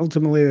decisions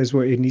ultimately is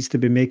what he needs to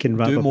be making.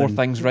 Rather do more than,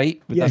 things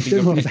right. Would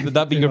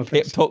that be your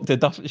pep talk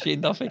to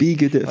Shane Duffy? Be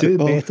good at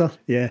football. Do better.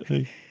 Yeah.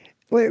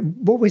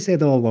 What we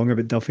said all along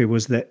about Duffy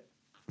was that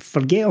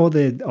forget all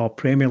the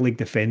Premier League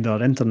defender,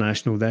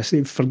 international this,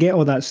 forget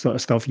all that sort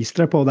of stuff. You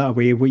strip all that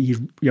away. What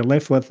you're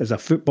left with is a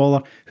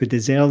footballer who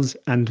deserves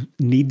and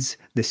needs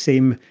the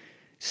same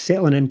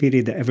settling in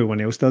period that everyone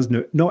else does.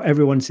 Now, not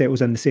everyone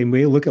settles in the same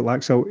way. Look at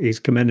Laxalt.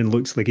 He's come in and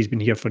looks like he's been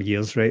here for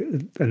years, right?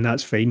 And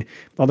that's fine.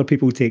 Other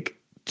people take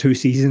 2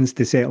 seasons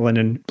to settle in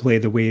and play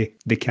the way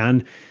they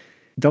can.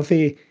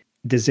 Duffy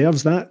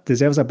deserves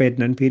a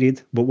bedding in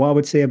period. But what I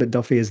would say about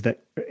Duffy is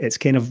that it's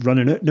kind of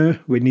running out now.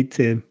 We need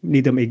him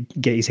to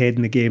get his head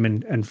in the game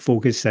and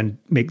focus and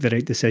make the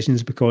right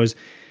decisions. Because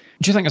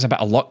do you think there's a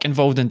bit of luck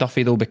involved in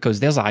Duffy though? Because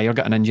there's Ajer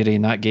got an injury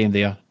in that game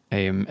there,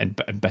 and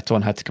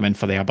Bitton had to come in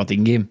for the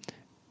Aberdeen game.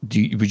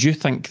 Would you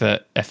think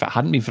that if it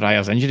hadn't been for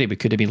Ajer's injury, we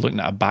could have been looking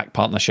at a back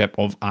partnership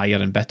of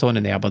Ajer and Bitton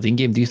in the Aberdeen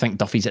game? Do you think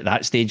Duffy's at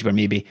that stage where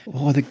maybe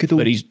the good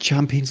old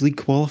Champions League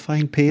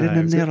qualifying pairing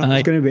in there?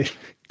 It's going to be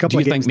a couple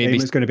of games maybe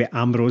it's going to be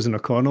Ambrose and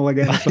O'Connell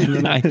again.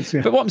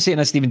 But what I'm saying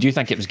is, Stephen, do you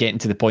think it was getting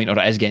to the point, or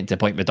it is getting to the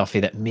point with Duffy,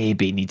 that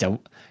maybe needs a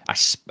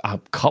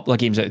couple of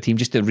games out of the team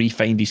just to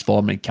refine his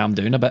form and calm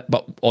down a bit?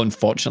 But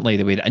unfortunately,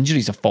 the way the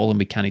injuries have fallen,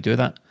 we can't do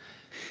that.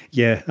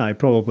 Yeah,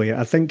 probably.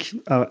 I think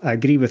I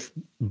agree with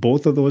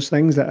both of those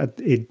things, that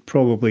he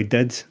probably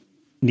did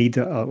need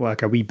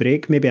a wee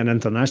break. Maybe an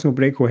international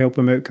break will help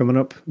him out coming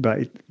up.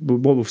 But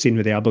what we've seen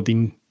with the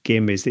Aberdeen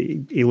game is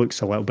that he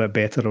looks a little bit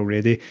better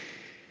already.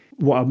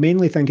 What I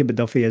mainly think about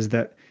Duffy is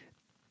that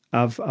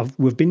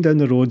we've been down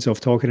the roads of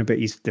talking about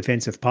his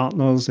defensive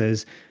partners,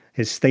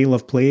 his style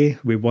of play.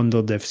 We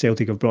wondered if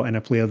Celtic have brought in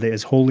a player that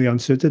is wholly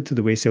unsuited to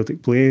the way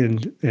Celtic play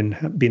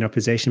and being a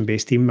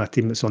possession-based team, a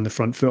team that's on the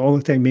front foot all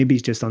the time. Maybe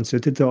he's just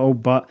unsuited to it all.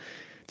 But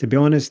to be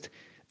honest,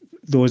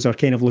 those are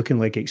kind of looking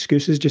like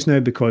excuses just now,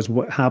 because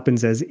what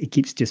happens is he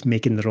keeps just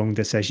making the wrong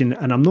decision.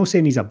 And I'm not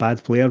saying he's a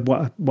bad player.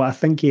 What I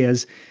think he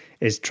is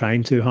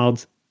trying too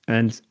hard.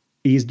 And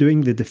he's doing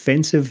the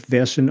defensive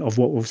version of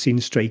what we've seen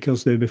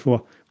strikers do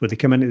before, where they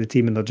come into the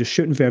team and they're just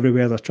shooting for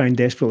everywhere. They're trying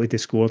desperately to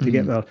score, to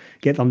get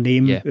their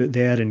name out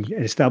there and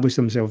establish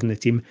themselves in the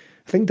team.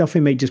 I think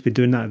Duffy might just be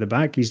doing that at the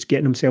back. He's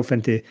getting himself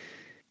into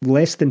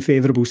less than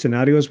favourable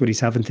scenarios where he's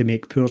having to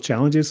make poor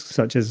challenges,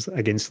 such as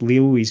against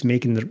Lille. He's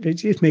making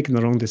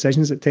the wrong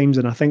decisions at times,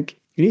 and I think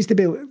he needs to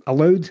be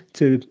allowed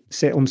to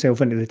settle himself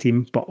into the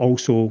team. But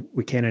also,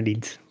 we kind of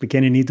need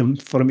him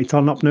for him to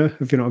turn up now.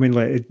 If you know what I mean,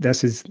 like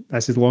this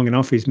is long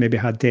enough. He's maybe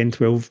had 10,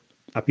 12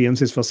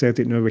 appearances for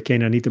Celtic now. We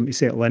kind of need him to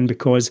settle in,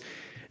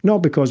 not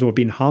because we're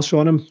being harsh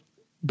on him,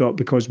 but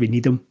because we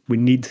need him. We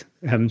need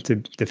him to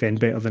defend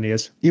better than he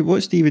is. Yeah,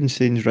 what Stephen's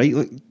saying is right.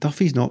 Look,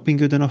 Duffy's not been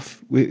good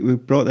enough. We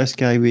brought this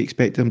guy, we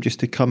expected him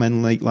just to come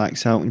in like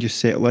Laxalt and just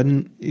settle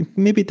in. He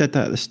maybe did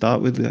that at the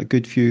start with a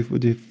good few,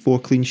 with the 4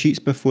 clean sheets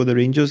before the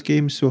Rangers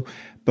game.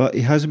 But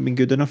he hasn't been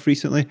good enough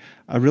recently.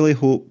 I really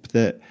hope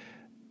that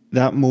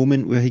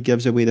moment where he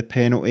gives away the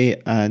penalty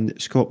and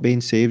Scott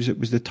Bain saves it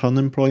was the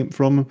turning point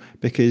from him,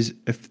 because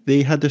if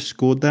they had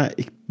scored that,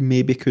 he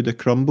maybe could have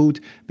crumbled.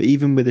 But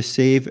even with the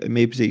save, it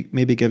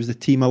maybe gives the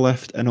team a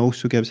lift and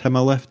also gives him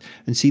a lift.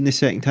 And seeing the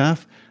second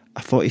half,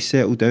 I thought he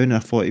settled down and I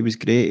thought he was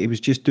great. He was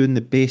just doing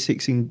the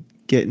basics and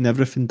getting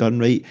everything done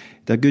right.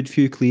 Did a good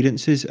few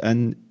clearances,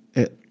 and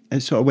it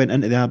sort of went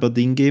into the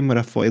Aberdeen game where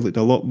I thought he looked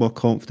a lot more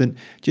confident,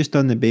 just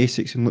done the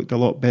basics and looked a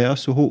lot better.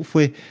 So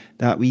hopefully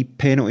that wee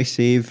penalty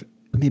save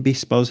maybe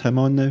spurs him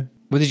on now.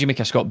 What did you make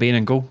of Scott Bain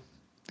and goal?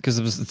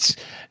 Because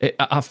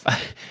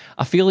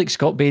I feel like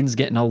Scott Bain's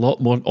getting a lot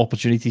more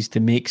opportunities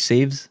to make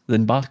saves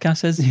than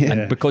Barkas is. Yeah.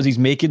 And because he's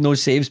making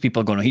those saves,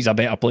 people are going, oh, he's a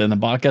better player than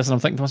Barkas. And I'm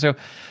thinking to myself,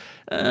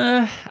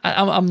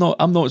 I'm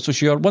not so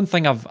sure. One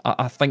thing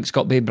I think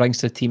Scott Bain brings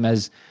to the team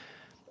is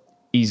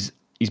he's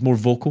more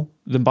vocal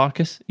than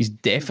Barkas. He's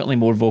definitely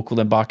more vocal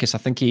than Barkas. I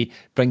think he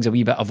brings a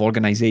wee bit of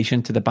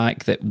organisation to the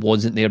back that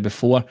wasn't there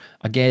before.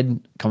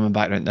 Again, coming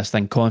back around this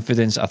thing,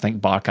 confidence. I think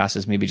Barkas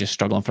is maybe just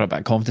struggling for a bit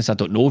of confidence. I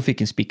don't know if he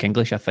can speak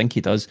English. I think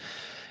he does.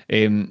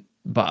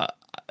 But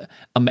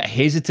I'm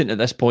hesitant at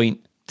this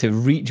point to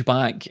reach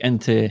back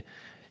into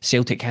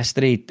Celtic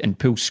history and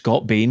pull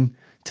Scott Bain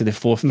to the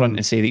forefront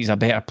and say that he's a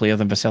better player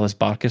than Vasilis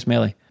Barkas,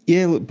 Melly.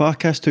 Yeah, look,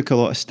 Barkas took a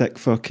lot of stick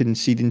for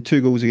conceding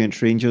 2 goals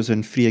against Rangers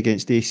and 3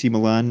 against AC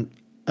Milan.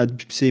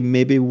 I'd say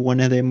maybe one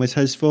of them was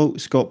his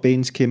fault. Scott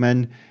Baines came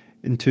in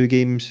 2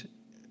 games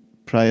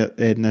prior,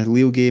 in the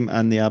Lille game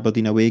and the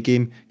Aberdeen away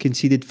game,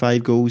 conceded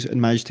 5 goals and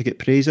managed to get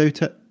praise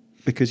out it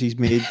because he's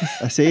made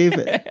a save.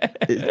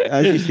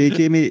 As you say,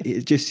 Jamie,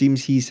 it just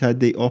seems he's had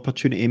the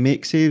opportunity to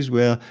make saves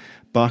where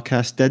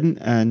Barkas didn't,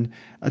 and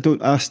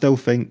I still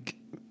think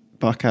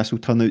Barkas will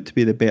turn out to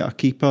be the better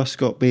keeper.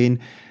 Scott Bain,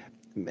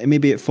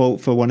 maybe at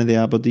fault for one of the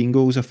Aberdeen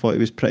goals. I thought he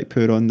was pretty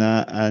poor on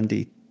that, and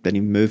he didn't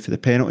even move for the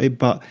penalty,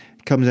 but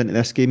comes into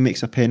this game,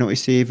 makes a penalty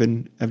save,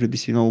 and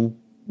everybody's saying, "Oh,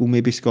 well,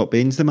 maybe Scott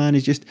Bain's the man."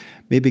 He's just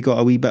maybe got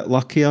a wee bit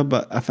luckier,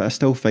 but I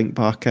still think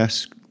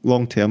Barkas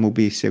long term will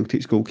be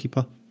Celtic's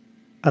goalkeeper.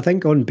 I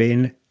think on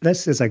Bain,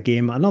 this is a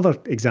game, another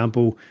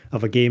example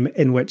of a game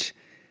in which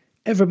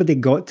everybody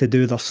got to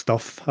do their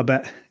stuff a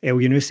bit. El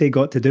Yunusi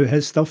got to do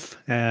his stuff.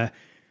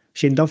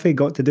 Shane Duffy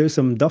got to do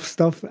some Duff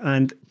stuff,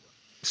 and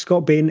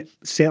Scott Bain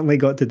certainly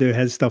got to do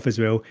his stuff as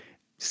well.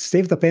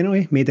 Saved a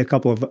penalty, made a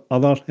couple of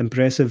other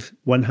impressive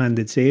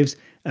one-handed saves,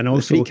 and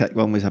also the free kick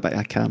one was a bit of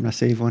a camera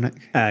save on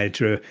it.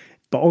 True,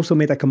 but also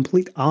made a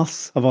complete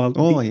arse of a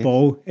deep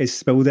ball. He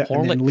spilled it,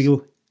 Horlicks. and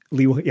then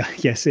Leo,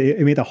 yes, he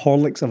made a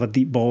Horlicks of a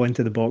deep ball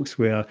into the box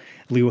where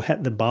Leo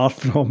hit the bar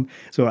from.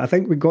 So I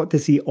think we got to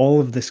see all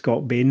of the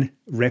Scott Bain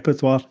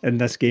repertoire in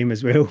this game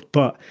as well.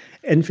 But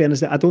in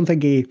fairness, I don't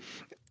think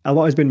a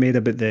lot has been made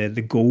about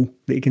the goal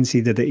that he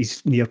conceded at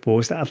his near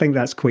post. I think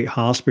that's quite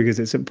harsh because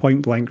it's at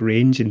point blank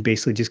range and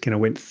basically just kind of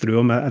went through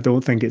him. I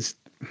don't think it's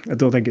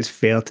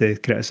fair to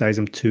criticise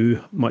him too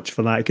much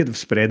for that. He could have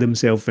spread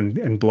himself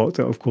and blocked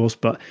it, of course,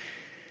 but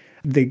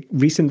the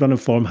recent run of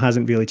form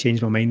hasn't really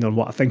changed my mind on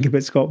what I think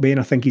about Scott Bain.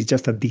 I think he's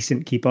just a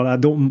decent keeper. I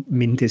don't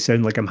mean to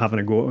sound like I'm having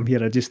a go at him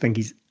here. I just think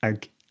he's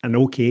an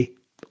okay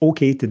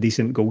to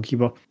decent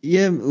goalkeeper.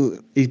 Yeah,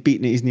 he's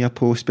beaten at his near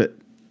post, but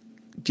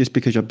just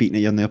because you're beating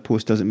at your near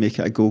post doesn't make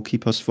it a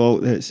goalkeeper's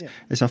fault. It's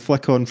a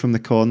flick on from the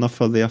corner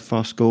for their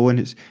first goal, and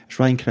it's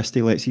Ryan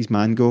Christie lets his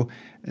man go.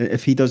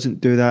 If he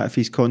doesn't do that, if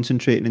he's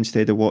concentrating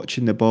instead of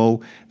watching the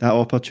ball, that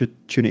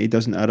opportunity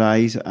doesn't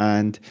arise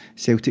and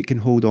Celtic can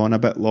hold on a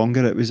bit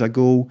longer. It was a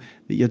goal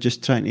that you're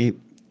just trying to...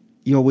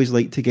 You always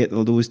like to get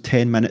those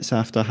 10 minutes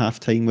after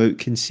half-time without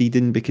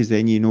conceding, because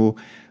then you know,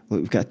 look,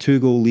 we've got a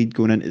 2-goal lead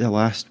going into the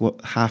last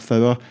half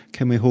hour.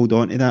 Can we hold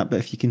on to that? But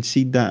if you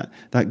concede that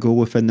goal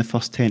within the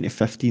first 10 to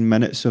 15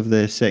 minutes of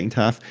the second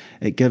half,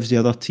 it gives the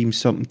other team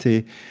something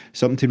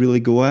to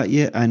really go at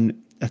you.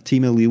 And a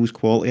team of Lille's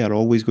quality are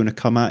always going to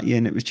come at you.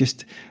 And it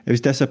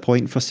was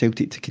disappointing for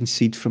Celtic to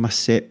concede from a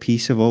set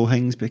piece of all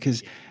things,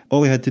 because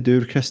all he had to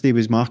do, Christie,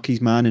 was mark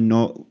his man and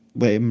not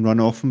let him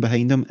run off from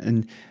behind him.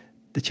 And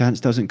the chance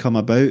doesn't come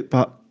about,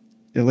 but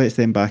it lets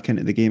them back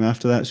into the game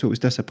after that. So it was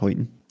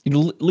disappointing. You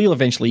know, Lille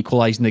eventually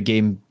equalising the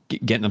game,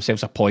 getting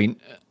themselves a point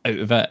out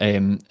of it.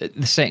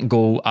 The second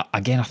goal,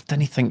 again, I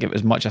didn't think it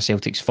was much of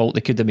Celtic's fault.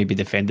 They could have maybe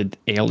defended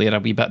earlier a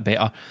wee bit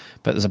better,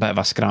 but there's a bit of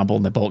a scramble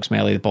in the box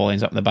melee. The ball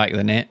ends up in the back of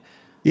the net.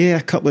 Yeah,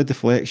 a couple of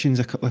deflections,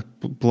 a couple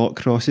of block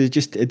crosses. It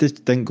just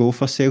didn't go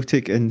for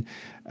Celtic. And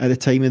at the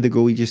time of the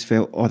goal, you just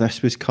felt, oh,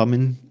 this was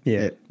coming.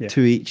 Yeah.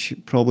 2 each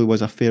probably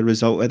was a fair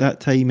result at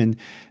that time. And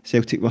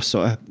Celtic were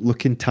sort of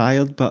looking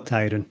tired. But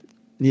tiring.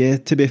 Yeah,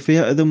 to be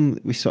fair to them,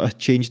 we sort of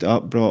changed it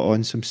up, brought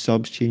on some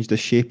subs, changed the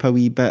shape a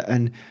wee bit,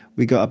 and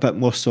we got a bit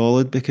more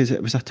solid because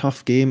it was a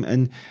tough game.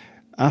 And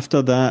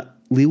after that,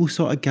 Lille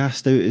sort of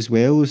gassed out as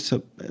well.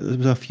 So there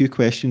was a few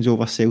questions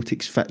over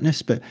Celtic's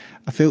fitness, but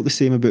I felt the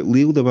same about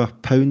Lille. They were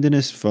pounding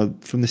us from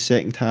the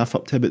second half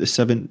up to about the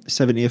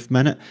 70th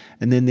minute,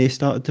 and then they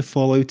started to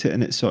fall out it,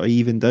 and it sort of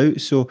evened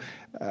out. So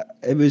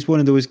it was one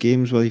of those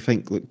games where you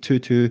think, look,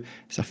 2-2,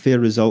 it's a fair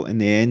result in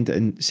the end,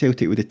 and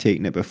Celtic would have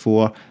taken it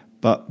before.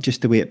 But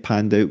just the way it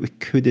panned out, we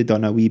could have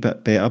done a wee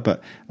bit better.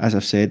 But as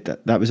I've said,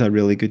 that was a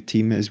really good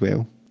team as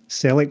well.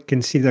 Selleck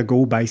conceded a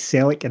goal by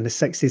Selleck in the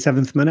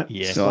 67th minute.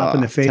 Yeah. Slap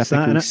in the face,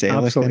 that, innit?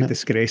 Selleck, Absolute innit?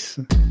 disgrace.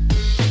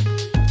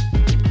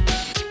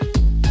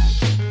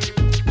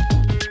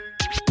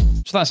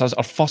 So that's us.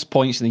 Our first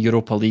points in the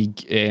Europa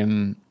League.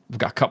 We've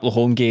got a couple of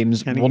home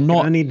games. Can I get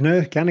grannied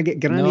now? Can I get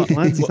grannied,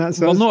 lads? That's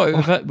we're us. not out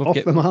of it.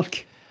 Off the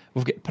mark.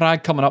 We've got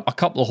Prague coming up, a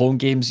couple of home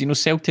games. You know,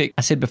 Celtic,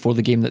 I said before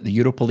the game that the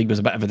Europa League was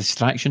a bit of a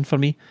distraction for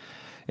me.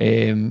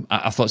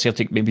 I thought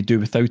Celtic maybe do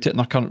without it in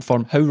their current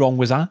form. How wrong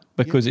was that?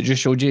 Because it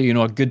just showed you,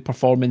 a good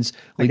performance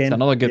leads to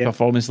another good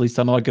performance, leads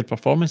to another good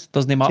performance.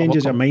 Doesn't matter.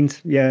 Changes your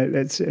mind. Yeah,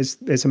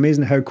 it's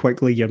amazing how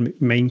quickly your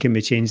mind can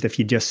be changed if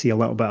you just see a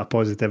little bit of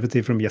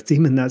positivity from your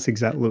team, and that's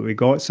exactly what we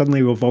got.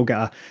 Suddenly we've all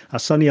got a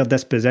sunnier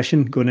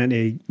disposition going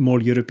into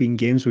more European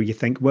games where you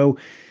think, well,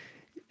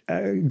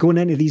 going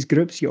into these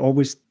groups,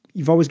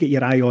 you've always got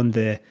your eye on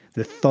the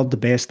third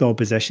best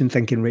opposition,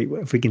 thinking, right,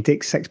 if we can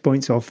take 6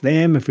 points off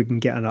them, if we can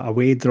get an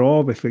away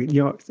draw, if we,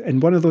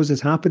 and one of those has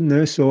happened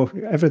now. So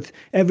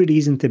every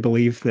reason to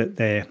believe that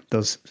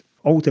there's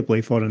all to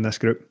play for in this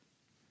group.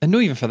 And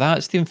not even for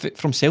that, Stephen,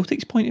 from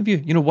Celtic's point of view,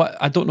 what?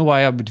 I don't know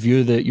why I would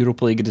view the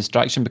Europa League a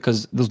distraction,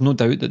 because there's no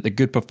doubt that the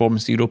good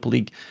performance of the Europa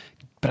League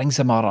brings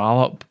the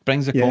morale up,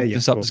 brings the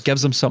confidence up,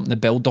 gives them something to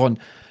build on.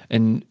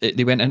 And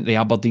they went into the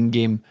Aberdeen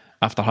game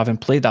after having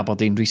played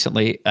Aberdeen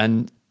recently,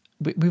 and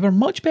we were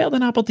much better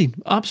than Aberdeen.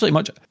 Absolutely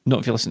much. Not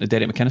if you listen to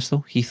Derek McInnes,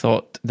 though. He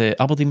thought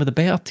the Aberdeen were the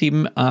better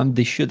team and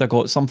they should have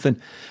got something.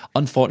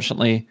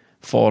 Unfortunately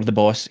for the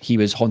boss, he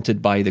was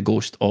haunted by the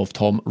ghost of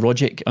Tom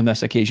Rogic on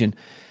this occasion.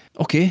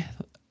 Okay,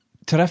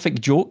 terrific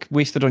joke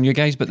wasted on you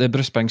guys, but the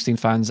Bruce Springsteen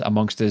fans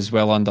amongst us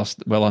well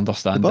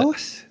understand The it.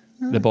 boss?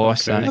 The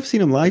boss. I've seen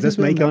him live. Is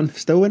this mic on?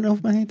 Still went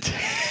off my head.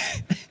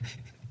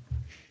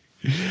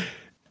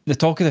 the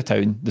talk of the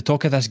town, the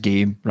talk of this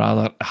game,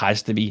 rather,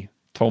 has to be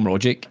Tom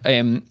Rogic.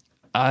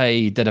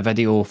 I did a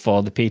video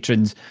for the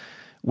patrons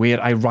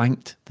where I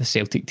ranked the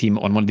Celtic team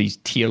on one of these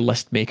tier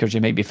list makers.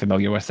 You might be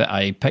familiar with it.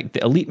 I picked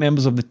the elite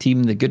members of the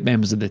team, the good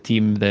members of the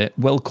team that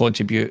will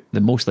contribute,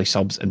 the mostly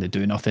subs and the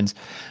do-nothings.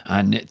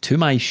 And to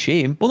my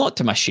shame, well, not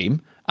to my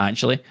shame,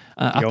 actually,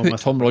 I put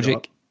Tom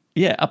Rogic...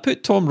 Yeah, I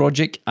put Tom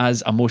Rogic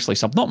as a mostly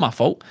sub. Not my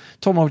fault.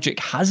 Tom Rogic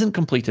hasn't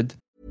completed.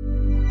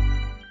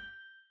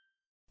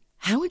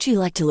 How would you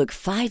like to look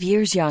 5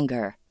 years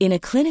younger? In a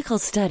clinical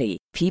study,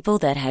 people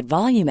that had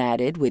volume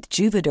added with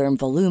Juvederm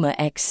Voluma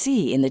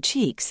XC in the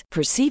cheeks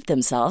perceived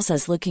themselves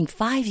as looking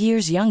 5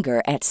 years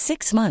younger at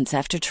 6 months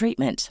after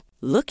treatment.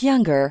 Look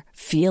younger,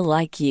 feel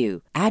like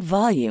you. Add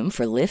volume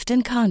for lift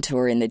and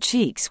contour in the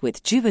cheeks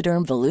with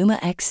Juvederm Voluma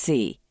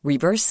XC.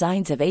 Reverse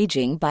signs of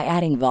aging by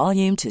adding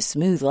volume to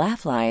smooth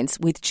laugh lines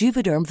with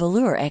Juvederm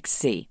Volure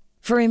XC.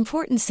 For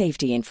important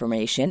safety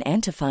information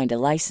and to find a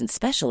licensed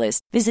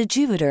specialist, visit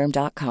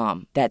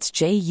Juvederm.com. That's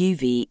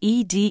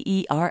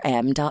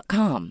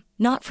JUVEDERM.com.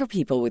 Not for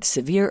people with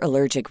severe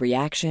allergic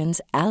reactions,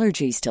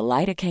 allergies to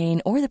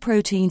lidocaine, or the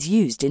proteins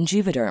used in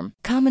Juvederm.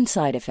 Common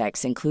side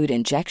effects include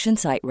injection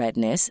site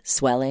redness,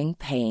 swelling,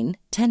 pain,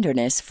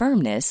 tenderness,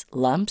 firmness,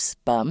 lumps,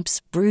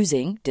 bumps,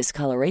 bruising,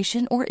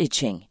 discoloration, or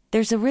itching.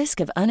 There's a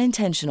risk of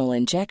unintentional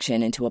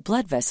injection into a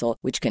blood vessel,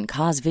 which can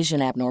cause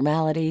vision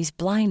abnormalities,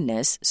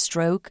 blindness,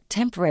 stroke,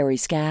 temporary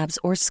scabs,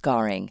 or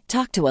scarring.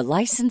 Talk to a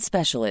licensed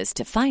specialist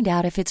to find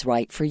out if it's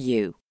right for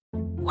you.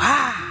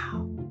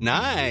 Wow.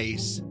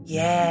 Nice.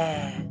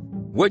 Yeah.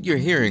 What you're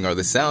hearing are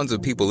the sounds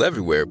of people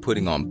everywhere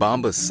putting on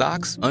Bombas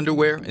socks,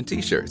 underwear, and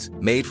T-shirts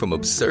made from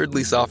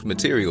absurdly soft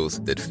materials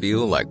that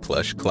feel like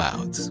plush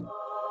clouds.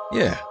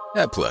 Yeah,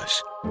 that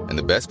plush. And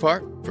the best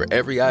part? For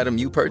every item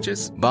you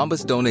purchase,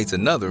 Bombas donates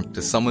another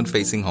to someone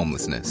facing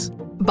homelessness.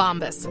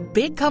 Bombas.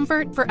 Big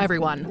comfort for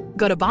everyone.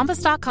 Go to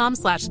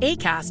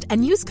bombas.com/ACAST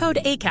and use code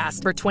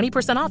ACAST for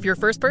 20% off your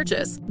first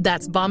purchase.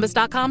 That's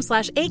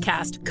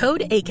bombas.com/ACAST.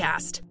 Code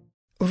ACAST.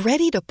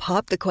 Ready to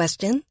pop the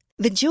question?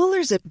 The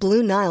jewelers at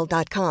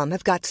BlueNile.com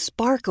have got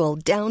sparkle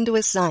down to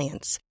a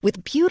science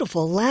with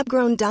beautiful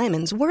lab-grown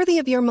diamonds worthy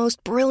of your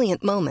most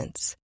brilliant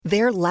moments.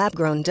 Their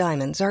lab-grown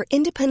diamonds are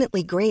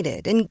independently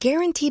graded and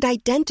guaranteed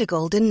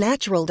identical to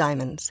natural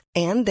diamonds.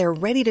 And they're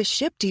ready to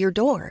ship to your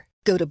door.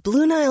 Go to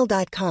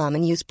BlueNile.com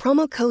and use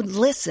promo code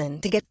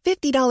LISTEN to get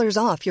 $50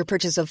 off your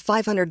purchase of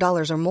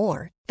 $500 or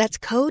more. That's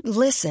code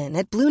LISTEN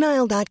at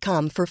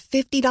BlueNile.com for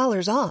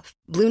 $50 off.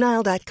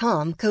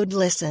 BlueNile.com, code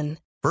LISTEN.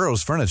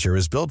 Burrow's furniture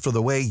is built for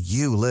the way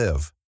you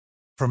live.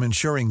 From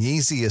ensuring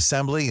easy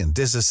assembly and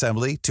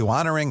disassembly to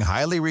honoring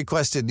highly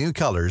requested new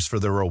colors for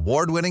their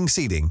award-winning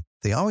seating,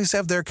 they always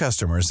have their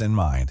customers in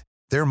mind.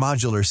 Their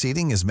modular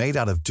seating is made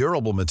out of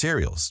durable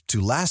materials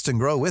to last and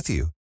grow with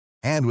you.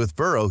 And with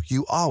Burrow,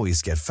 you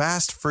always get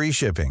fast, free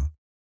shipping.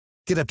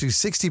 Get up to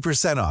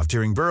 60% off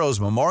during Burrow's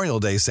Memorial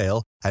Day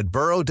sale at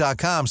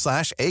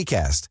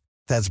burrow.com/ACAST.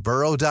 That's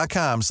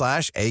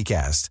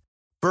burrow.com/ACAST.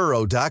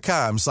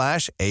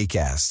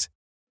 burrow.com/ACAST.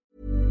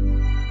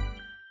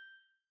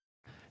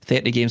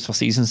 30 games per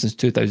season since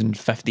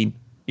 2015.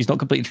 He's not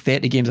completed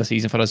 30 games a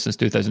season for us since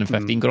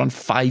 2015. Gone on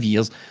 5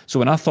 years. So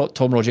when I thought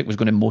Tom Rogic was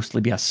going to mostly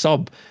be a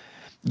sub,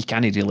 you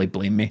can't really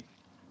blame me.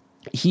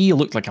 He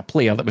looked like a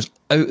player that was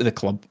out of the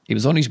club. He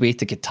was on his way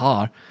to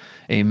Qatar.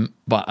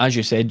 But as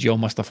you said, you all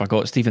must have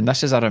forgot, Stephen,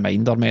 this is a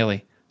reminder,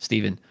 Melly,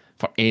 Stephen,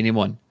 for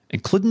anyone,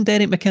 including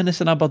Derek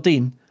McInnes in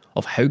Aberdeen,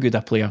 of how good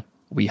a player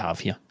we have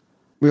here.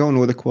 We all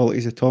know the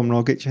qualities of Tom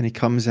Rogic, and he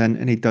comes in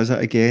and he does it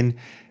again.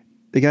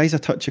 The guy's a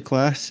touch of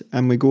class,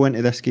 and we go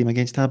into this game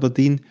against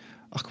Aberdeen.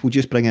 We'll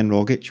just bring in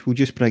Rogic. We'll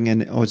just bring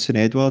in Odsonne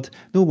Edouard.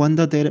 No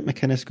wonder Derek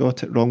McInnes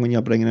got it wrong when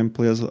you're bringing in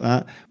players like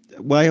that.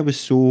 Why I was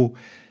so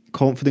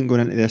confident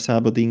going into this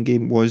Aberdeen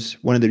game was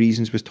one of the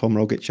reasons was Tom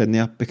Rogic in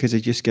there, because he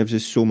just gives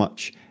us so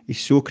much. He's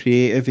so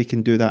creative. He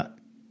can do that,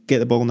 get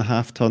the ball in the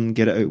half turn,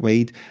 get it out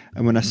wide.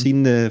 And when I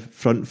seen the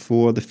front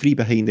four, the three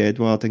behind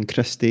Edouard and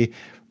Christie,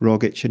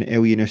 Rogic and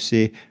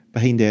Elyounoussi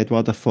behind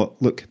Edouard, I thought,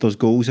 look, there's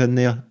goals in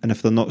there, and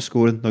if they're not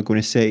scoring, they're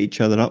going to set each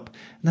other up.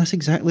 And that's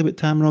exactly what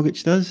Tom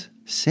Rogic does.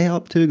 Set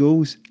up 2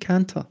 goals,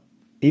 canter.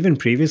 Even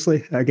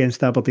previously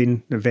against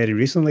Aberdeen, very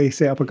recently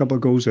set up a couple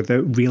of goals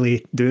without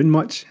really doing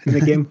much in the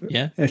game.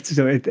 Yeah.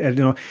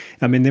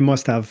 I mean, they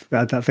must have,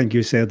 I think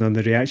you said on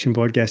the reaction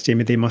podcast,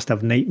 Jamie, they must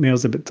have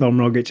nightmares about Tom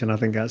Rogic, and I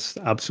think that's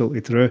absolutely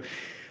true.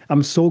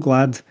 I'm so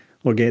glad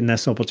we're getting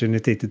this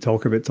opportunity to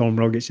talk about Tom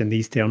Rogic in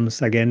these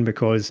terms again,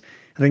 because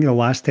I think the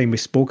last time we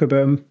spoke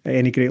about him at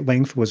any great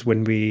length was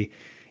when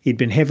he'd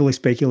been heavily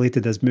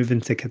speculated as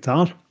moving to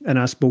Qatar, and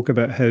I spoke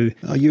about how...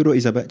 Oh, you wrote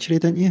his obituary,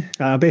 didn't you?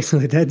 I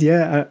basically did,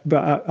 yeah.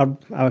 But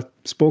I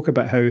spoke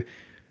about how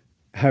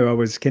I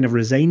was kind of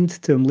resigned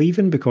to him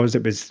leaving, because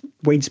it was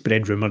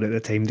widespread rumour at the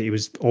time that he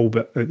was all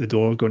but out the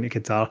door going to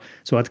Qatar.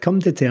 So I'd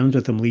come to terms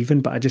with him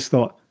leaving, but I just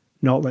thought,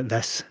 not like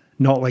this,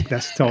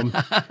 Tom.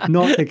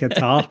 Not to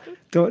Qatar.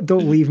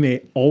 Don't leave me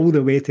all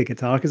the way to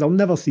Qatar, because I'll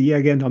never see you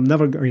again. I'm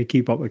never going to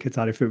keep up with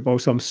Qatari football.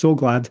 So I'm so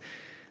glad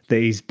that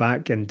he's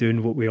back and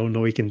doing what we all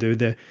know he can do.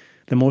 The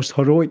the most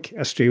heroic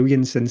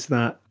Australian since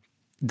that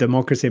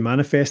Democracy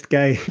Manifest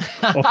guy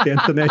off the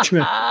internet.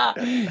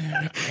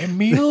 A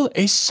meal,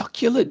 a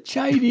succulent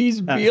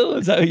Chinese meal.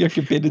 Is that how you're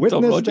comparing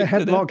Tom Witness Rogic the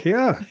headlock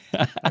here.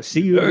 I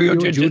see you. you're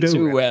doing doing judo.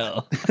 too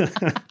well.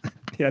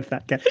 Yeah,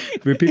 that guy.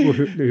 For people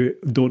who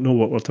don't know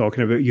what we're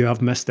talking about, you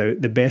have missed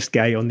out. The best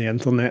guy on the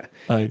internet.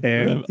 So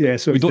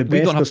it's the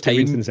best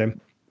Australian since him.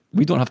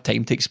 We don't have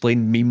time to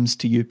explain memes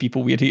to you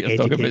people. We're here to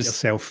talk about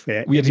yourself.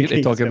 We're here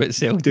to talk about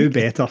Celtic. Do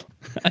better.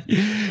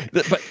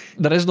 But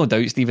there is no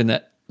doubt, Stephen,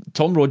 that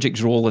Tom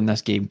Rogic's role in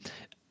this game,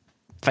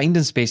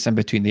 finding space in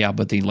between the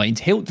Aberdeen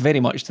lines, helped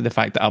very much to the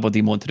fact that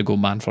Aberdeen wanted to go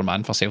man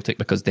for Celtic,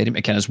 because Derek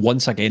McInnes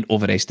once again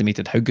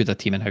overestimated how good a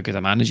team and how good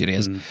a manager he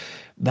is.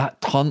 That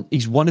turn,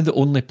 he's one of the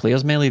only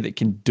players, Melly, that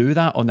can do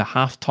that on the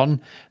half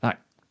turn.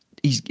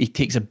 He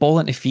takes a ball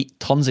into feet,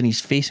 turns in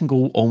his face and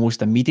goal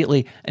almost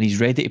immediately, and he's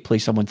ready to play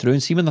someone through.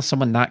 And see, when there's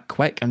someone that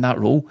quick in that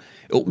role,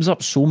 it opens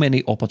up so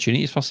many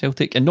opportunities for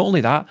Celtic. And not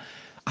only that,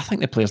 I think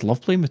the players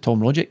love playing with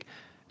Tom Rogic.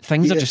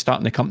 Things are just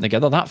starting to come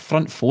together. That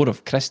front four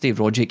of Christie,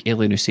 Rogic,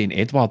 Elliott Hussein,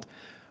 Edward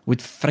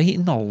would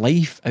frighten the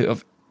life out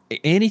of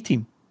any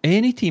team,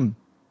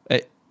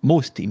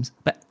 most teams,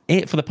 but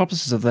for the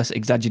purposes of this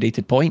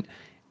exaggerated point,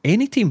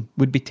 any team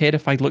would be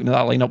terrified looking at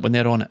that lineup when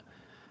they're on it.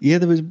 Yeah,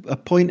 there was a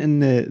point in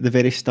the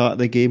very start of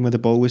the game where the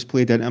ball was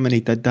played into him and he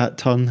did that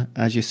turn,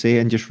 as you say,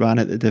 and just ran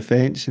at the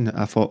defence, and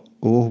I thought,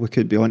 we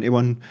could be onto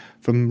one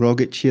from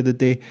Rogic here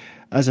today.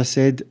 As I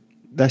said,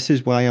 this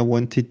is why I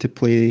wanted to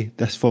play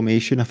this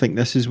formation. I think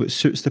this is what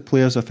suits the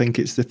players. I think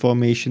it's the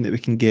formation that we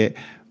can get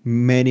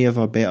many of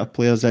our better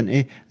players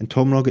into, and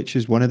Tom Rogic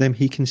is one of them.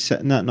 He can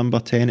sit in that number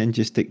 10 and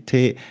just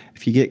dictate.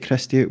 If you get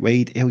Christie out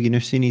wide, Elliott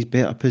Hussein in his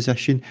better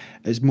position,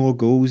 it's more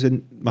goals.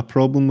 And my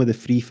problem with the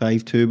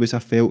 3-5-2 was I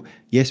felt,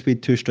 yes, we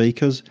had two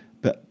strikers,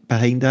 but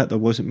behind that there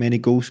wasn't many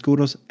goal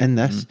scorers. In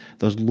this,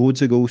 there's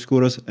loads of goal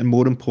scorers, and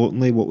more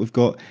importantly, what we've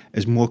got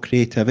is more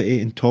creativity,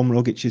 and Tom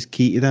Rogic is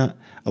key to that,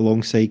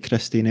 alongside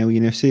Christie and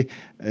Elliott Hussein.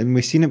 And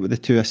we've seen it with the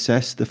two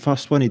assists. The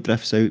first one, he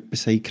drifts out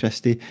beside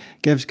Christie,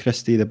 gives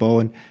Christie the ball,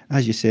 and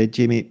as you said,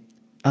 Jamie,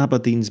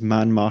 Aberdeen's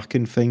man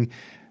marking thing,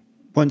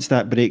 once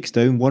that breaks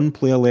down, one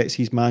player lets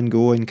his man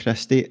go in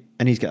Christie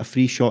and he's got a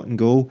free shot and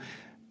goal.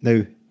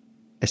 Now,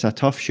 it's a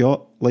tough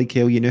shot like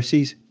Elliott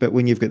Hussein's, but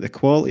when you've got the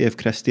quality of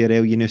Christie or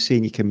Elliott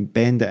Hussein, you can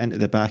bend it into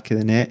the back of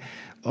the net.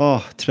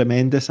 Oh,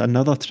 tremendous,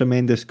 another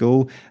tremendous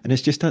goal. And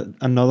it's just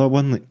another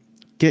one, like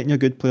getting your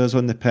good players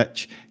on the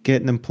pitch,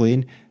 getting them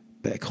playing,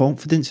 bit of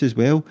confidence as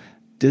well.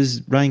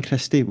 Does Ryan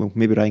Christie, well,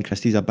 maybe Ryan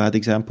Christie's a bad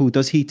example,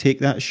 does he take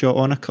that shot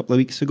on a couple of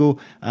weeks ago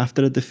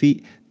after a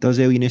defeat? Does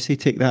Elliott Hussein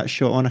take that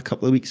shot on a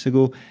couple of weeks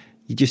ago?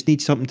 You just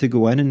need something to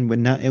go in, and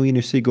when that Elliott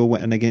Hussein goal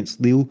went in against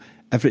Lille,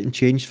 everything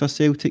changed for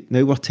Celtic.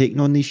 Now we're taking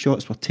on these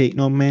shots, we're taking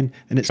on men,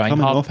 and it's trying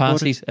coming hard off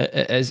passes.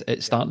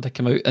 It's starting to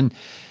come out. And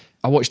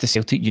I watched the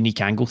Celtic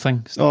unique angle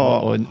thing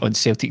on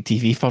Celtic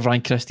TV for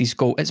Ryan Christie's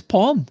goal. It's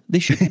porn. They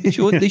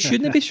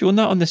shouldn't be showing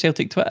that on the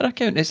Celtic Twitter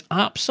account. It's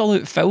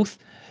absolute filth.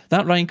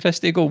 That Ryan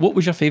Christie goal. What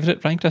was your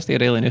favourite, Ryan Christie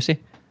or Elliott Hussein?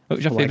 What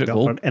was your favourite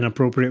goal?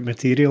 Inappropriate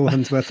material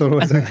on Twitter,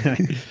 was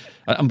it?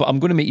 I'm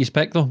going to make you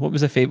pick though. What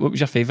was your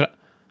favourite?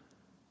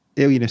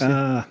 Elliott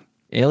Hussein.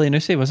 Elliott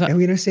Hussein, was it?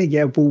 Elliott Hussein,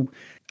 yeah. Well,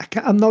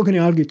 I'm not going to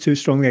argue too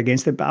strongly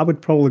against it, but I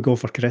would probably go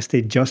for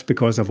Christie just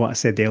because of what I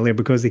said earlier,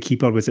 because the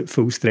keeper was at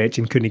full stretch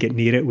and couldn't get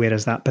near it,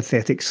 whereas that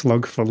pathetic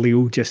slug for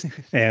Leo just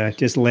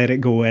let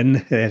it go in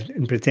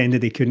and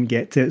pretended he couldn't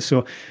get to it.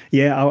 So,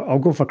 yeah, I'll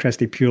go for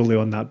Christie purely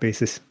on that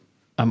basis.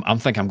 I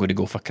think I'm going to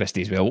go for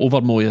Christie as well.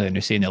 Over more than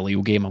Hussein in the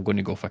Leo game, I'm going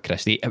to go for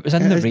Christie. It was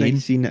in the rain.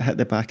 Nice seeing it hit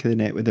the back of the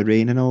net with the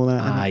rain and all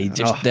that.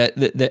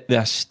 The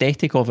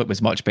aesthetic of it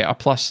was much better.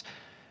 Plus,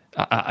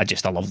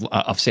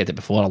 I've said it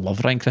before, I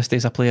love Ryan Christie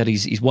as a player.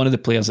 He's one of the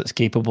players that's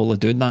capable of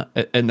doing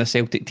that in the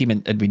Celtic team,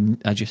 and we,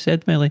 as you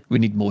said, Melly, we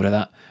need more of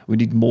that. We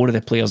need more of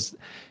the players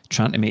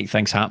trying to make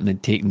things happen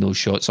and taking those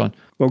shots on.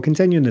 Well,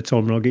 continuing the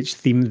Tom Rogic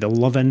theme, the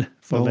love-in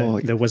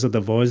for the Wizard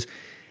of Oz,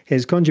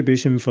 his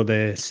contribution for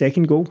the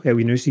second goal,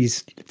 we knew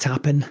his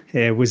tapping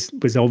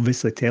was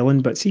obviously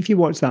telling, but see if you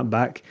watch that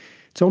back,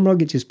 Tom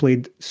Rogic has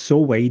played so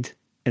wide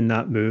in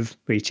that move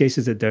where he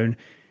chases it down.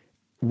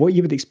 What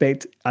you would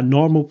expect a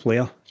normal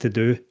player to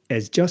do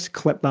is just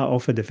clip that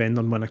off a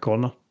defender and win a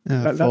corner.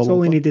 That's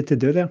all he needed to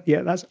do there.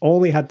 Yeah, that's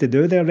all he had to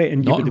do there. Right?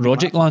 And not in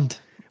Rogic land.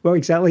 Well,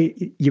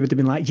 exactly. You would have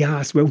been like,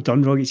 yes, well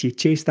done, Rogic. You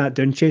chased that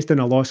down, chased down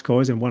a lost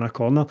cause and won a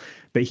corner.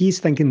 But he's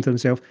thinking to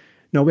himself,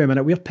 no, wait a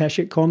minute, we're pish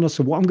at corners,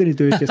 so what I'm going to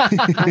do is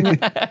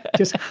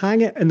just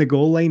hang it in the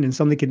goal line and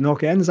somebody could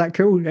knock it in. Is that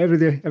cool?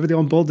 Everybody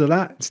on board with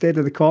that instead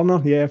of the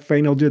corner? Yeah,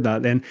 fine, I'll do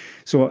that then.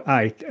 So,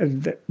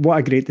 what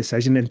a great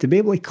decision. And to be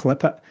able to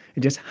clip it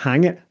and just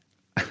hang it,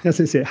 as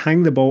I say,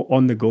 hang the ball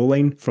on the goal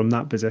line from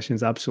that position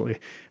is absolutely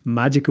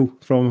magical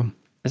from him.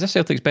 Is this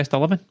Celtic's best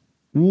 11?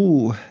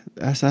 Ooh,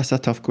 that's a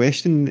tough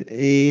question.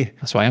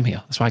 That's why I'm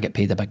here. That's why I get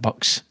paid the big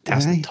bucks to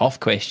ask tough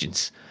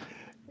questions.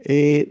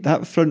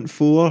 That front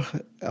four,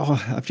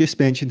 I've just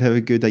mentioned how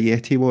good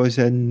Ayeti was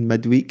in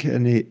midweek,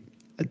 and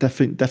a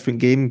different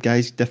game,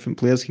 guys, different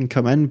players can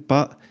come in,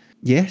 but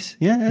yes,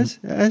 it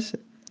is.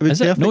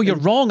 Is it? No, perfect. you're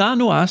wrong. I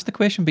know I asked the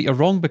question, but you're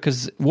wrong,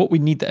 because what we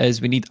need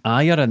is we need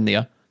Ayer in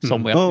there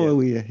somewhere.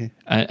 Oh, yeah.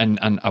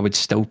 And I would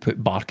still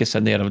put Barkas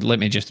in there. Let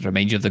me just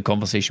remind you of the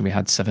conversation we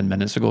had 7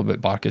 minutes ago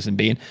about Barkas and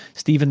Bain.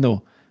 Stephen,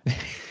 though,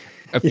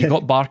 if you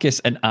got Barkas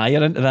and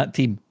Ayer into that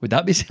team, would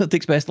that be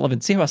Celtic's best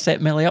 11? See how I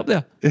set Melly up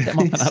there? Set him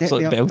up an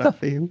absolute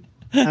belter.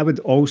 I would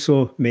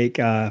also make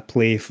a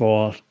play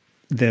for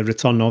the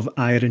return of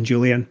Ayer and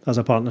Julian as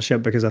a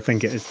partnership, because I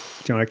think it is,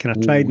 kind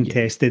of tried and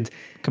tested.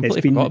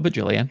 Completely forgot about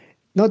Julian.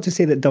 Not to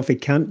say that Duffy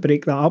can't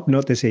break that up,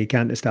 not to say he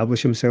can't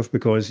establish himself,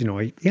 because he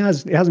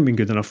hasn't been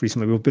good enough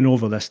recently. We've been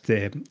over this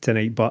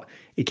tonight, but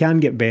he can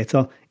get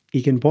better.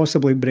 He can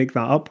possibly break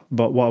that up,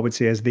 but what I would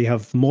say is they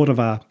have more of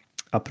a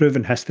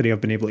proven history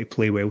of being able to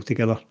play well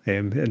together,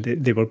 and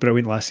they were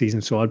brilliant last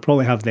season, so I'd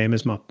probably have them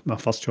as my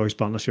first choice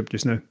partnership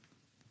just now.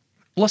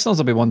 Listeners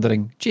will be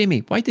wondering,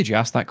 Jamie, why did you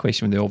ask that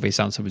question when the obvious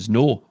answer was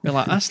no? Well,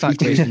 I asked that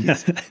question.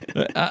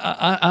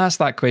 I asked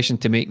that question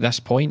to make this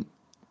point.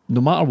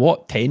 No matter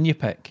what 10 you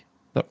pick,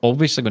 they're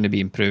obviously going to be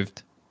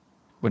improved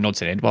with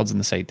Odsonne Edouards on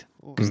the side,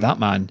 because that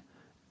man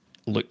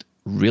looked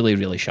really,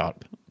 really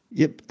sharp.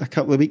 Yep, a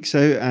couple of weeks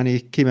out, and he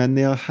came in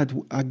there, had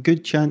a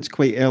good chance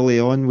quite early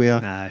on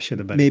where should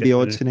have been maybe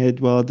Odsonne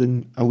Edouard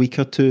in a week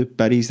or two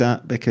buries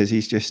that, because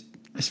he's just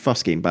his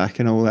first game back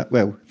and all that.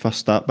 Well, first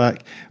start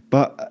back,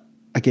 but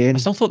again, I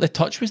still thought the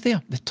touch was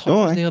there. The touch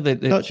was there.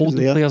 The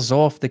holding there. Players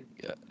off. The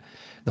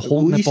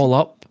holding the ball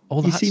up.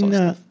 All that. You seen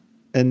that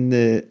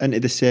into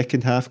the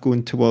second half,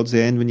 going towards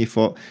the end, when you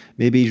thought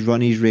maybe he's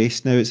run his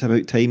race now, it's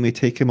about time we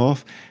take him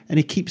off, and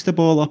he keeps the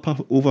ball up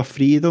over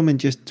three of them and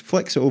just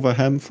flicks it over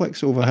him,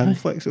 flicks it over him,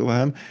 flicks it over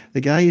him.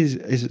 The guy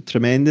is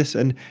tremendous,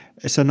 and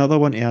it's another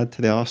one to add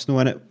to the Arsenal.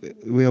 And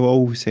we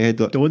all said,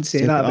 look, don't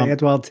say that about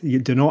Edouard. You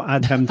do not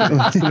add him to the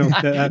Arsenal.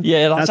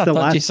 That's the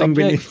last thing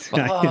we need.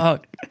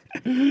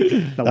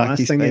 The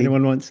last thing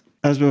anyone wants.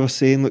 As we were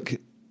saying, look,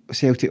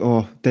 Celtic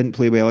didn't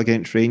play well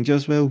against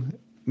Rangers. Well,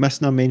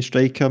 missing our main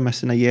striker,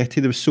 missing a Yeti.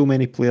 There was so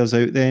many players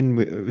out then.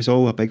 It was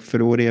all a big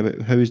furore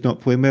about how he's not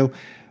playing well.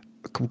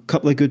 A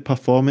couple of good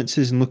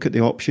performances, and look at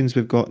the options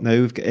we've got now.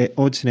 We've got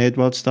Odsonne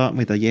Edouards starting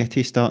with a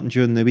Yeti starting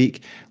during the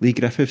week. Lee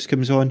Griffiths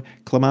comes on.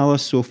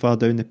 Klimala's so far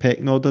down the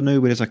pecking order now,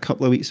 whereas a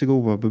couple of weeks ago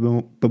we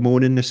were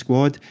bemoaning the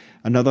squad.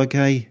 Another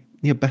guy,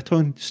 Neil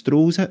Bitton,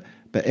 strolls it.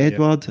 But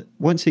Edouard,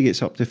 once he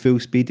gets up to full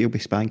speed, he'll be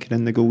spanking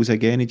in the goals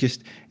again.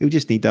 He'll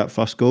just need that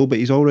first goal. But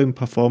his all-round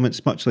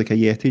performance, much like a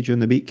Yeti during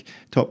the week,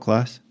 top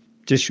class.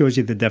 Just shows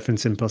you the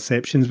difference in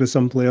perceptions with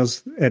some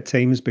players at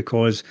times,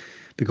 because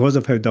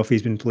of how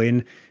Duffy's been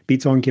playing.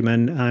 Beaton came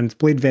in and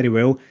played very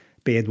well,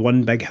 but he had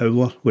one big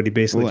howler where he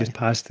basically just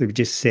passed, he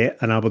just set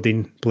an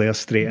Aberdeen player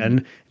straight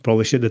in.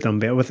 Probably should have done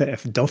better with it.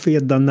 If Duffy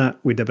had done that,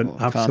 we'd have been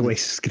absolutely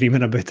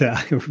screaming about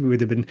it. We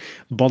would have been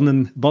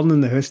burning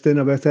the house down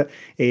about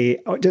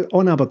it.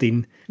 On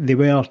Aberdeen, they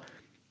were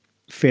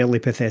fairly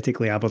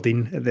pathetically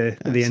Aberdeen at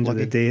the end of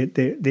the day.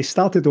 They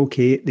started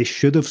okay. They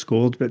should have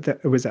scored, but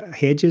it was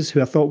Hedges,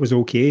 who I thought was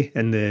okay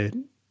in the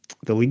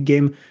league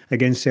game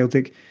against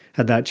Celtic,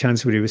 had that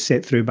chance where he was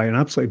set through by an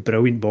absolutely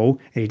brilliant ball,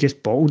 and he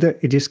just bottled it.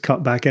 He just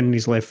cut back in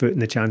his left foot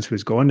and the chance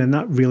was gone, and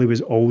that really was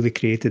all they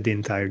created the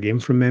entire game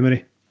from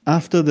memory.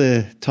 After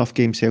the tough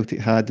game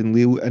Celtic had in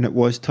Lille, and it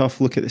was tough,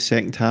 look at the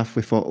second half,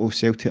 we thought,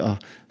 Celtic are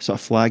sort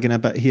of flagging a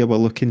bit here, we're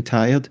looking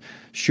tired.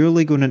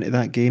 Surely going into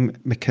that game,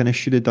 McInnes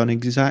should have done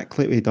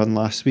exactly what he done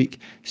last week,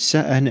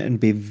 sit in and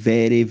be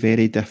very,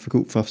 very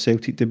difficult for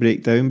Celtic to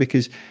break down,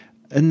 because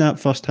in that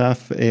first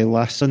half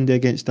last Sunday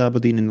against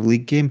Aberdeen in the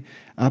league game,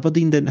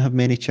 Aberdeen didn't have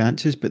many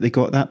chances, but they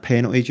got that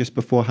penalty just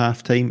before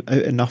half-time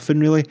out of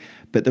nothing really,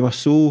 but they were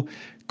so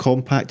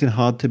compact and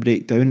hard to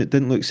break down. It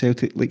didn't look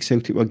like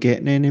Celtic were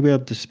getting anywhere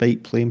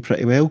despite playing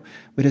pretty well,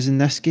 whereas in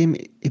this game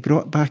he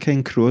brought back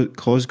in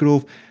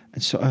Cosgrove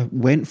and sort of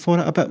went for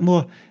it a bit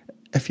more.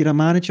 If you're a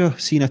manager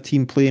seeing a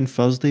team playing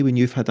Thursday when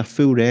you've had a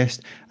full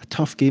rest, a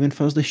tough game on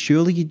Thursday,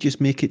 surely you'd just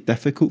make it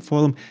difficult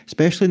for them,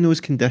 especially in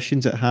those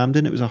conditions at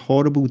Hampden. It was a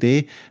horrible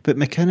day, but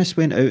McInnes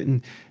went out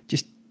and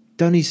just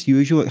done his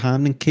usual at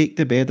Hampden, caked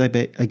the bed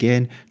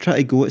again, tried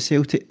to go at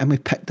Celtic, and we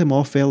picked them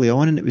off early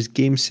on, and it was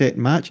game, set,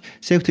 match.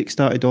 Celtic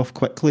started off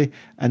quickly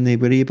and they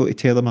were able to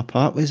tear them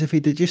apart, whereas if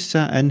he'd just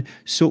sat in,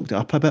 soaked it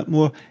up a bit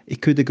more, he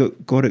could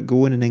have got it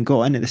going and then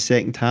got into the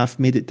second half,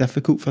 made it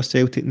difficult for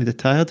Celtic and they'd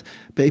tired,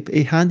 but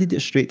he handed it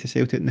straight to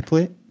Celtic in the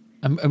plate.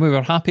 And we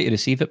were happy to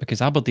receive it,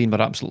 because Aberdeen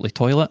were absolutely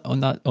toilet on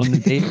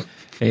the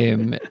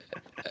day.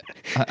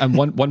 And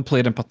one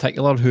player in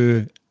particular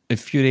who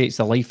infuriates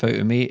the life out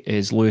of me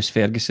is Lewis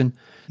Ferguson.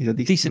 He's a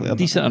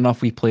decent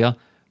enough wee player,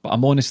 but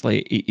I'm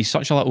honestly, he's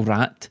such a little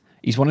rat.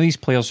 He's one of these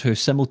players who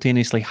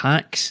simultaneously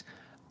hacks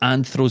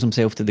and throws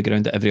himself to the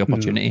ground at every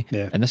opportunity.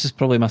 And this is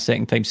probably my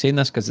second time saying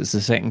this, because it's the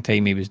second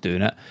time he was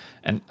doing it,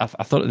 and I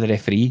thought the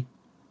referee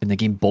in the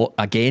game bought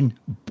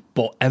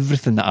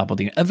everything that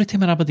Aberdeen. Every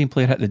time an Aberdeen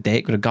player hit the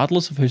deck,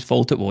 regardless of whose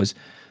fault it was,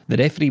 the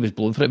referee was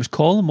blowing for it. It was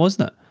Colin,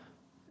 wasn't it?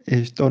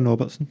 It's Don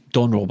Robertson.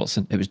 Don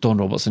Robertson. It was Don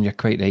Robertson. You're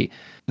quite right.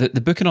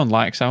 The booking on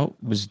Laxalt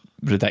was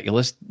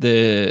ridiculous.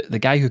 The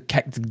guy who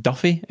kicked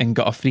Duffy and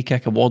got a free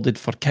kick awarded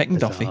for kicking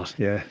Duffy.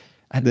 Yeah.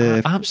 And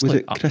Was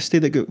it Christie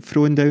that got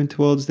thrown down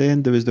towards the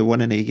end? There was the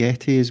one in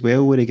Ageti as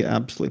well where he got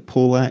absolutely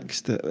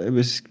poleaxed. It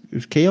was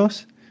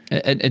chaos.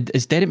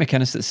 It's Derek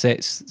McInnes that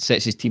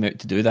sets his team out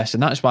to do this,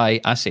 and that's why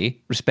I say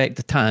respect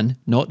the tan,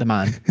 not the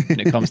man, when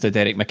it comes to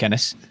Derek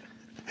McInnes.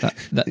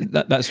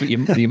 That's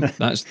what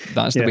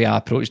that's the way I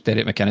approach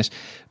Derek McInnes.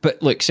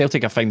 But look,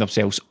 Celtic have found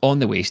themselves on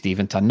the way,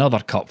 Stephen, to another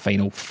cup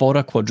final for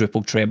a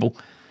quadruple treble.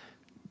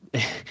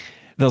 There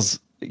was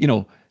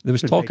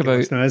talk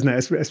about now, isn't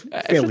it? It's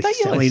fairly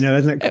silly now,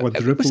 isn't it?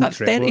 Quadruple was that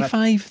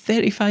treble.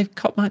 35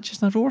 cup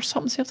matches in a row or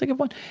something Celtic have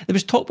won? There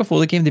was talk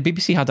before the game. The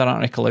BBC had an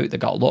article out that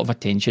got a lot of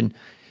attention.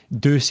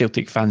 Do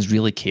Celtic fans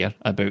really care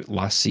about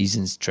last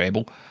season's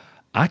treble?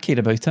 I care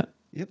about it.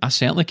 Yep. I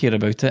certainly care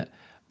about it.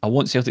 I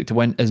want Celtic to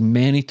win as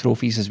many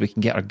trophies as we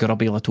can get our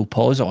grubby little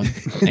paws on.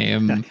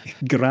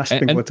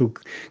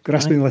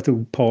 Grasping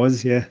little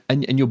paws, yeah.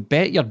 And you'll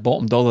bet your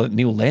bottom dollar that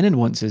Neil Lennon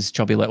wants his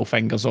chubby little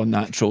fingers on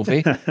that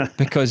trophy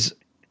because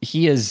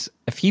he is,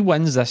 if he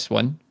wins this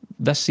one,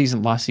 this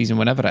season, last season,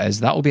 whenever it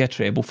is, that'll be a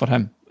treble for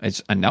him.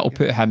 And that'll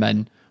put him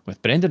in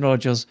with Brendan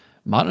Rodgers,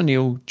 Martin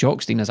O'Neill,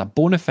 Jock Stein as a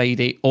bona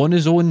fide, on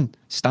his own,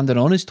 standing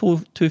on his 2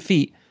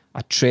 feet,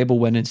 a treble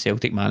winning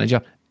Celtic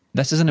manager.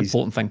 This is an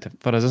important thing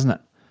for us, isn't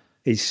it?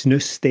 His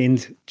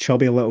snooze-stained,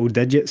 chubby little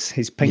digits,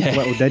 his pink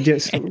little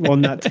digits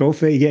on that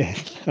trophy. Yeah,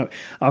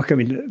 I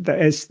mean,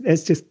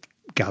 it's just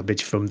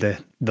garbage from the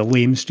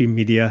lamestream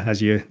media,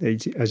 as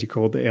you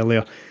called it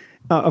earlier.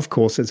 Of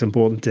course, it's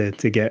important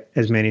to get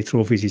as many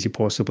trophies as you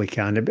possibly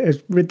can.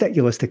 It's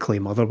ridiculous to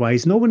claim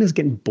otherwise. No one is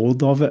getting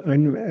bored of it. I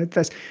mean,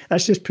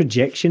 that's just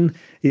projection.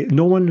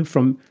 No one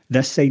from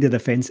this side of the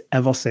fence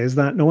ever says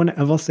that. No one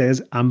ever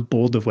says, I'm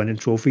bored of winning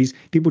trophies.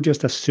 People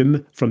just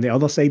assume from the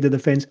other side of the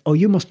fence, oh,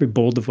 you must be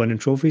bored of winning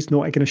trophies.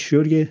 No, I can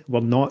assure you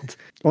we're not.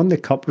 On the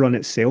cup run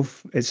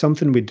itself, it's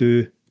something we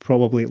do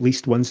probably at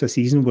least once a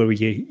season where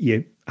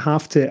you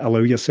have to allow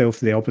yourself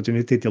the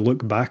opportunity to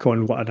look back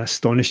on what an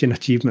astonishing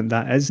achievement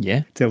that is.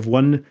 Yeah. To have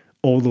won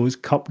all those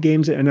cup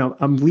games. And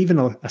I'm leaving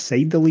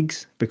aside the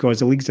leagues because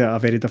the leagues are a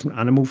very different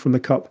animal from the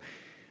cup.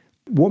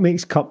 What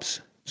makes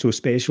cups so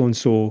special and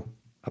so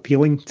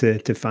appealing to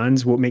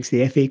fans, what makes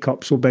the FA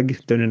Cup so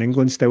big down in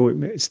England, still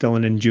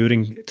an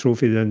enduring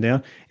trophy down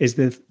there, is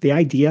the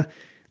idea,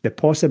 the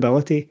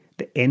possibility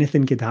that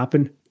anything could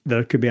happen.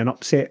 There could be an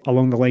upset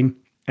along the line,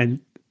 and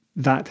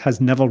that has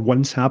never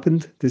once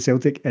happened to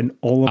Celtic in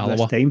all of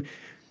this time.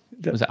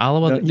 Was it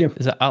Alloa? Yeah.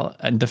 Is it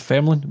and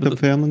Dunfermline?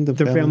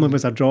 Dunfermline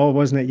was a draw,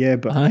 wasn't it? Yeah,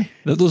 but aye,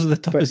 those are the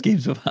toughest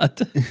games we've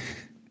had.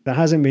 There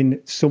hasn't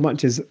been so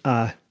much as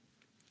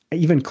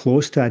even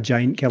close to a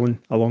giant killing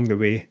along the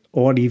way,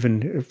 or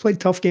even we've played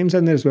tough games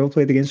in there as well.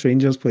 Played against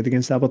Rangers, played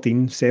against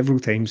Aberdeen several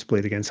times,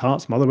 played against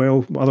Hearts,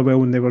 Motherwell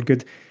when they were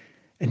good,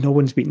 and no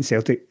one's beaten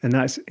Celtic, and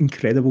that's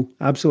incredible,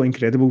 absolutely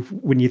incredible.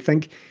 When you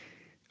think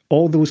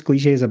all those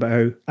cliches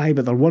about how,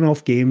 but they're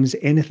one-off games,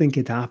 anything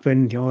could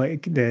happen,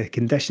 the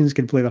conditions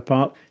could play their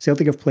part.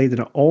 Celtic have played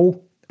in it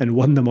all and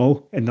won them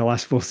all in the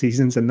last 4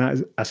 seasons, and that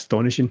is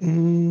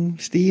astonishing.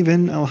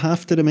 Stephen, I'll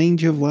have to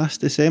remind you of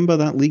last December,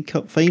 that League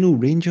Cup final.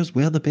 Rangers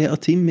were the better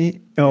team, mate.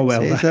 Oh,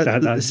 well, it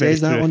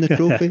says that on the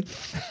trophy.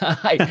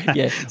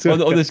 Yeah, so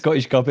on the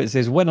Scottish Cup it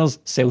says winners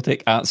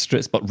Celtic at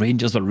Stritz, but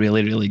Rangers were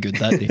really, really good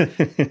that day.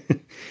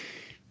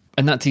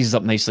 And that teases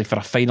up nicely for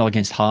a final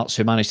against Hearts,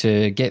 who managed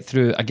to get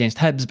through against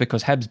Hibs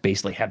because Hibs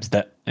basically Hibsed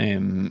it.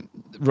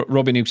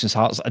 Robbie Nielsen's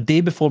Hearts, a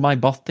day before my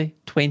birthday,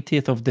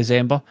 20th of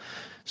December.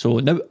 So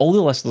now all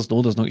the listeners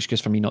know there's no excuse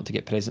for me not to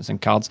get presents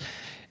and cards.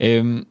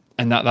 And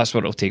that's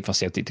what it'll take for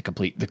Celtic to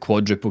complete the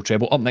quadruple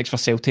treble. Up next for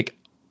Celtic,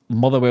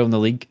 Motherwell in the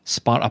league,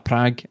 Sparta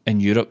Prague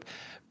in Europe.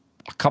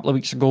 A couple of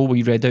weeks ago,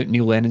 we read out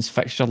Neil Lennon's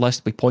fixture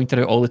list. We pointed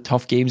out all the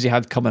tough games he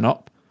had coming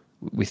up.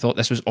 We thought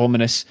this was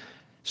ominous.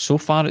 So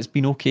far, it's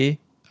been okay.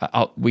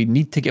 We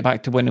need to get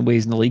back to winning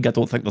ways in the league. I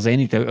don't think there's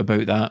any doubt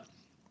about that.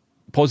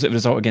 Positive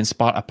result against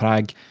Sparta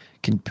Prague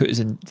can put us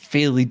in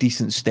fairly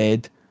decent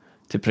stead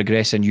to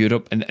progress in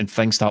Europe and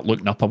things start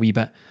looking up a wee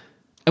bit.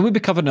 And we'll be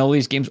covering all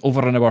these games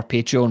over on our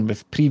Patreon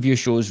with preview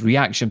shows,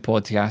 reaction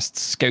podcasts,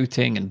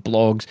 scouting and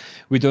blogs.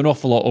 We do an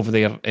awful lot over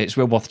there. It's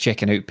well worth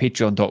checking out,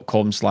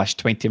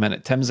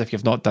 patreon.com/20minutetims if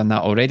you've not done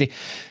that already.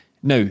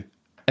 Now,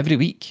 every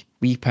week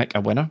we pick a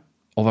winner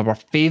of our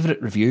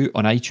favourite review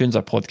on iTunes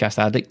or Podcast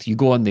Addict. You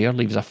go on there,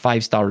 leave us a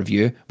 5-star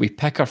review. We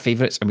pick our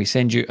favourites and we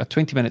send you a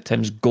 20 Minute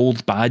Tim's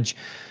gold badge.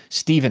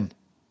 Stephen,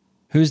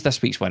 who's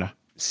this week's winner?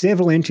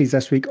 Several entries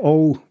this week,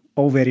 all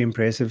very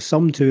impressive.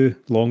 Some too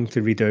long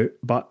to read out,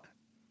 but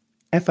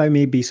if I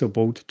may be so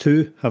bold,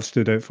 2 have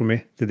stood out for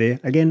me today.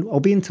 Again, I'll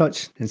be in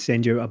touch and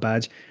send you out a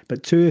badge,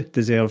 but 2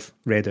 deserve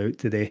read out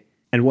today.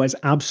 And what is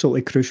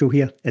absolutely crucial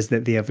here is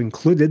that they have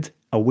included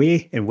a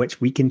way in which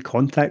we can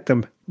contact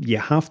them. You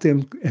have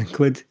to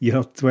include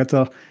your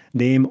Twitter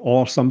name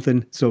or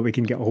something so we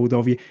can get a hold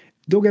of you.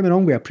 don't get me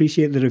wrong, we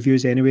appreciate the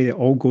reviews anyway. It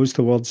all goes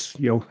towards,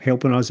 you know,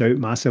 helping us out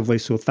massively.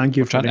 So thank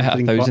you for trying to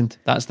hit 1,000.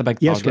 That's the big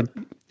target.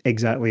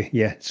 Exactly,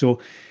 yeah. So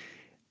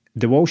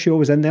the Wall Show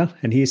was in there,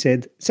 and he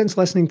said, since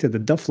listening to the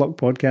Duff Luck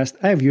podcast,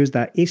 I have used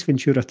that Ace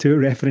Ventura 2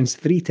 reference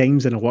 3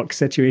 times in a work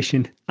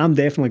situation. I'm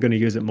definitely going to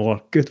use it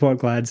more. Good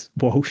work, lads.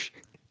 Walsh.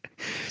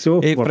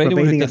 So hey, we're for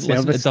anyone who providing a didn't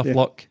listen to service. Duff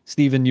Luck,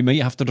 Stephen, you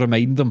might have to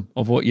remind them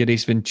of what your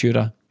Ace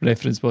Ventura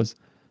reference was.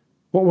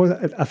 What was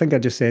it? I think I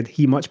just said,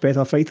 he much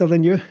better fighter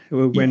than you,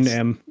 when Yes.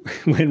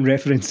 when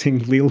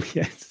referencing Lille.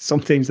 Yes,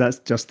 sometimes that's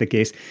just the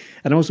case.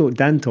 And also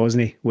Dan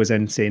Tosney was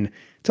in saying,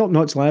 top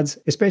notch lads,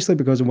 especially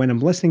because when I'm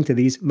listening to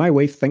these, my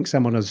wife thinks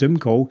I'm on a Zoom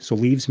call, so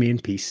leaves me in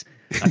peace.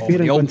 I fear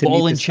I'm the old going to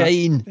ball need and to start-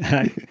 chain.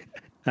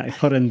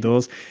 Her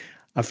indoors.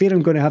 I fear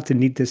I'm going to have to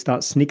need to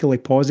start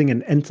sneakily pausing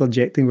and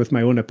interjecting with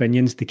my own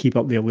opinions to keep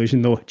up the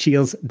illusion though.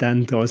 Cheers,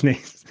 Dan Tosney.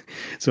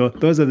 So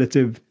those are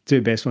the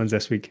two best ones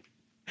this week.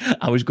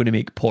 I was going to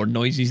make porn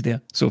noises there.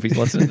 Sophie's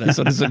listening to this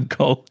on a Zoom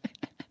call.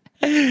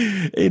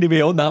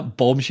 Anyway, on that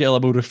bombshell, I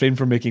will refrain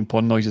from making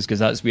porn noises because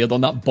that's weird.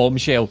 On that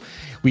bombshell,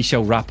 we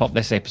shall wrap up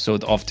this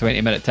episode of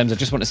 20 Minute Tims. I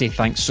just want to say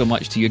thanks so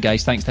much to you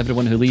guys. Thanks to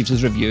everyone who leaves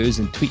us reviews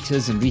and tweets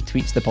us and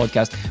retweets the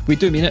podcast. We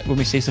do mean it when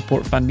we say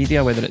support fan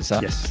media, whether it's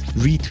a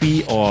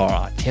retweet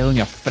or telling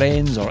your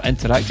friends or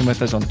interacting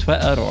with us on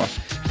Twitter or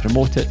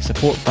promote it.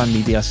 Support fan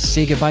media.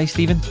 Say goodbye,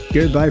 Stephen.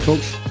 Goodbye,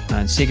 folks.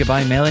 And say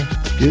goodbye, Melly.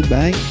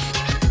 Goodbye.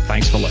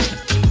 Thanks for listening.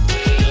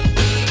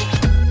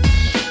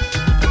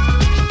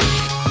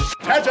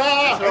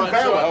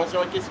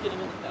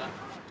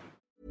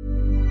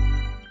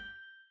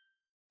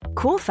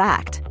 Cool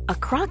fact, a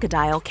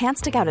crocodile can't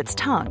stick out its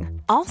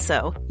tongue.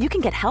 Also, you can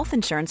get health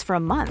insurance for a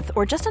month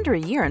or just under a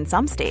year in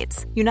some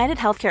states. United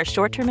Healthcare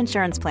short-term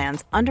insurance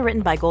plans,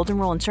 underwritten by Golden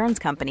Rule Insurance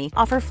Company,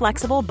 offer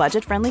flexible,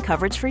 budget-friendly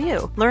coverage for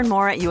you. Learn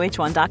more at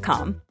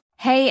uh1.com.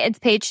 Hey, it's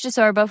Paige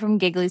DeSorbo from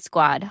Giggly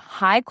Squad.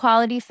 High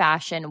quality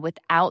fashion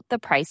without the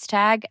price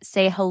tag.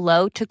 Say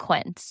hello to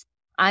Quince.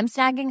 I'm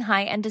snagging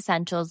high-end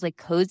essentials like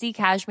cozy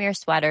cashmere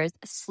sweaters,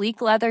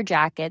 sleek leather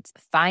jackets,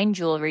 fine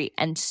jewelry,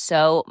 and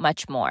so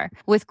much more.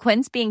 With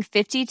Quince being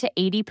 50 to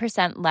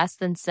 80% less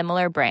than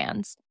similar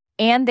brands.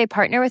 And they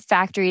partner with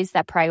factories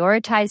that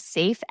prioritize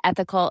safe,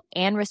 ethical,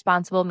 and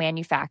responsible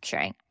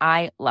manufacturing.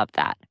 I love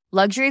that.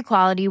 Luxury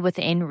quality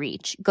within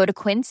reach. Go to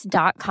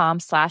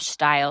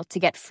quince.com/style to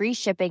get free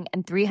shipping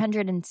and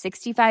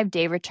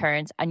 365-day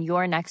returns on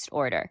your next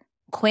order.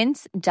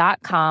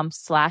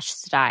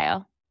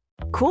 Quince.com/style.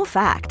 Cool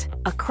fact,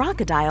 a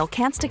crocodile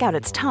can't stick out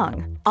its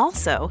tongue.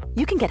 Also,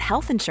 you can get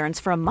health insurance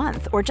for a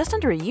month or just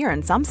under a year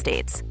in some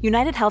states.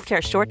 United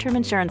Healthcare short-term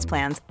insurance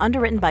plans,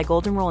 underwritten by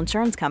Golden Rule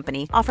Insurance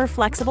Company, offer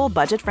flexible,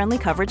 budget-friendly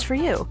coverage for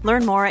you.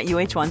 Learn more at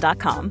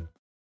uh1.com.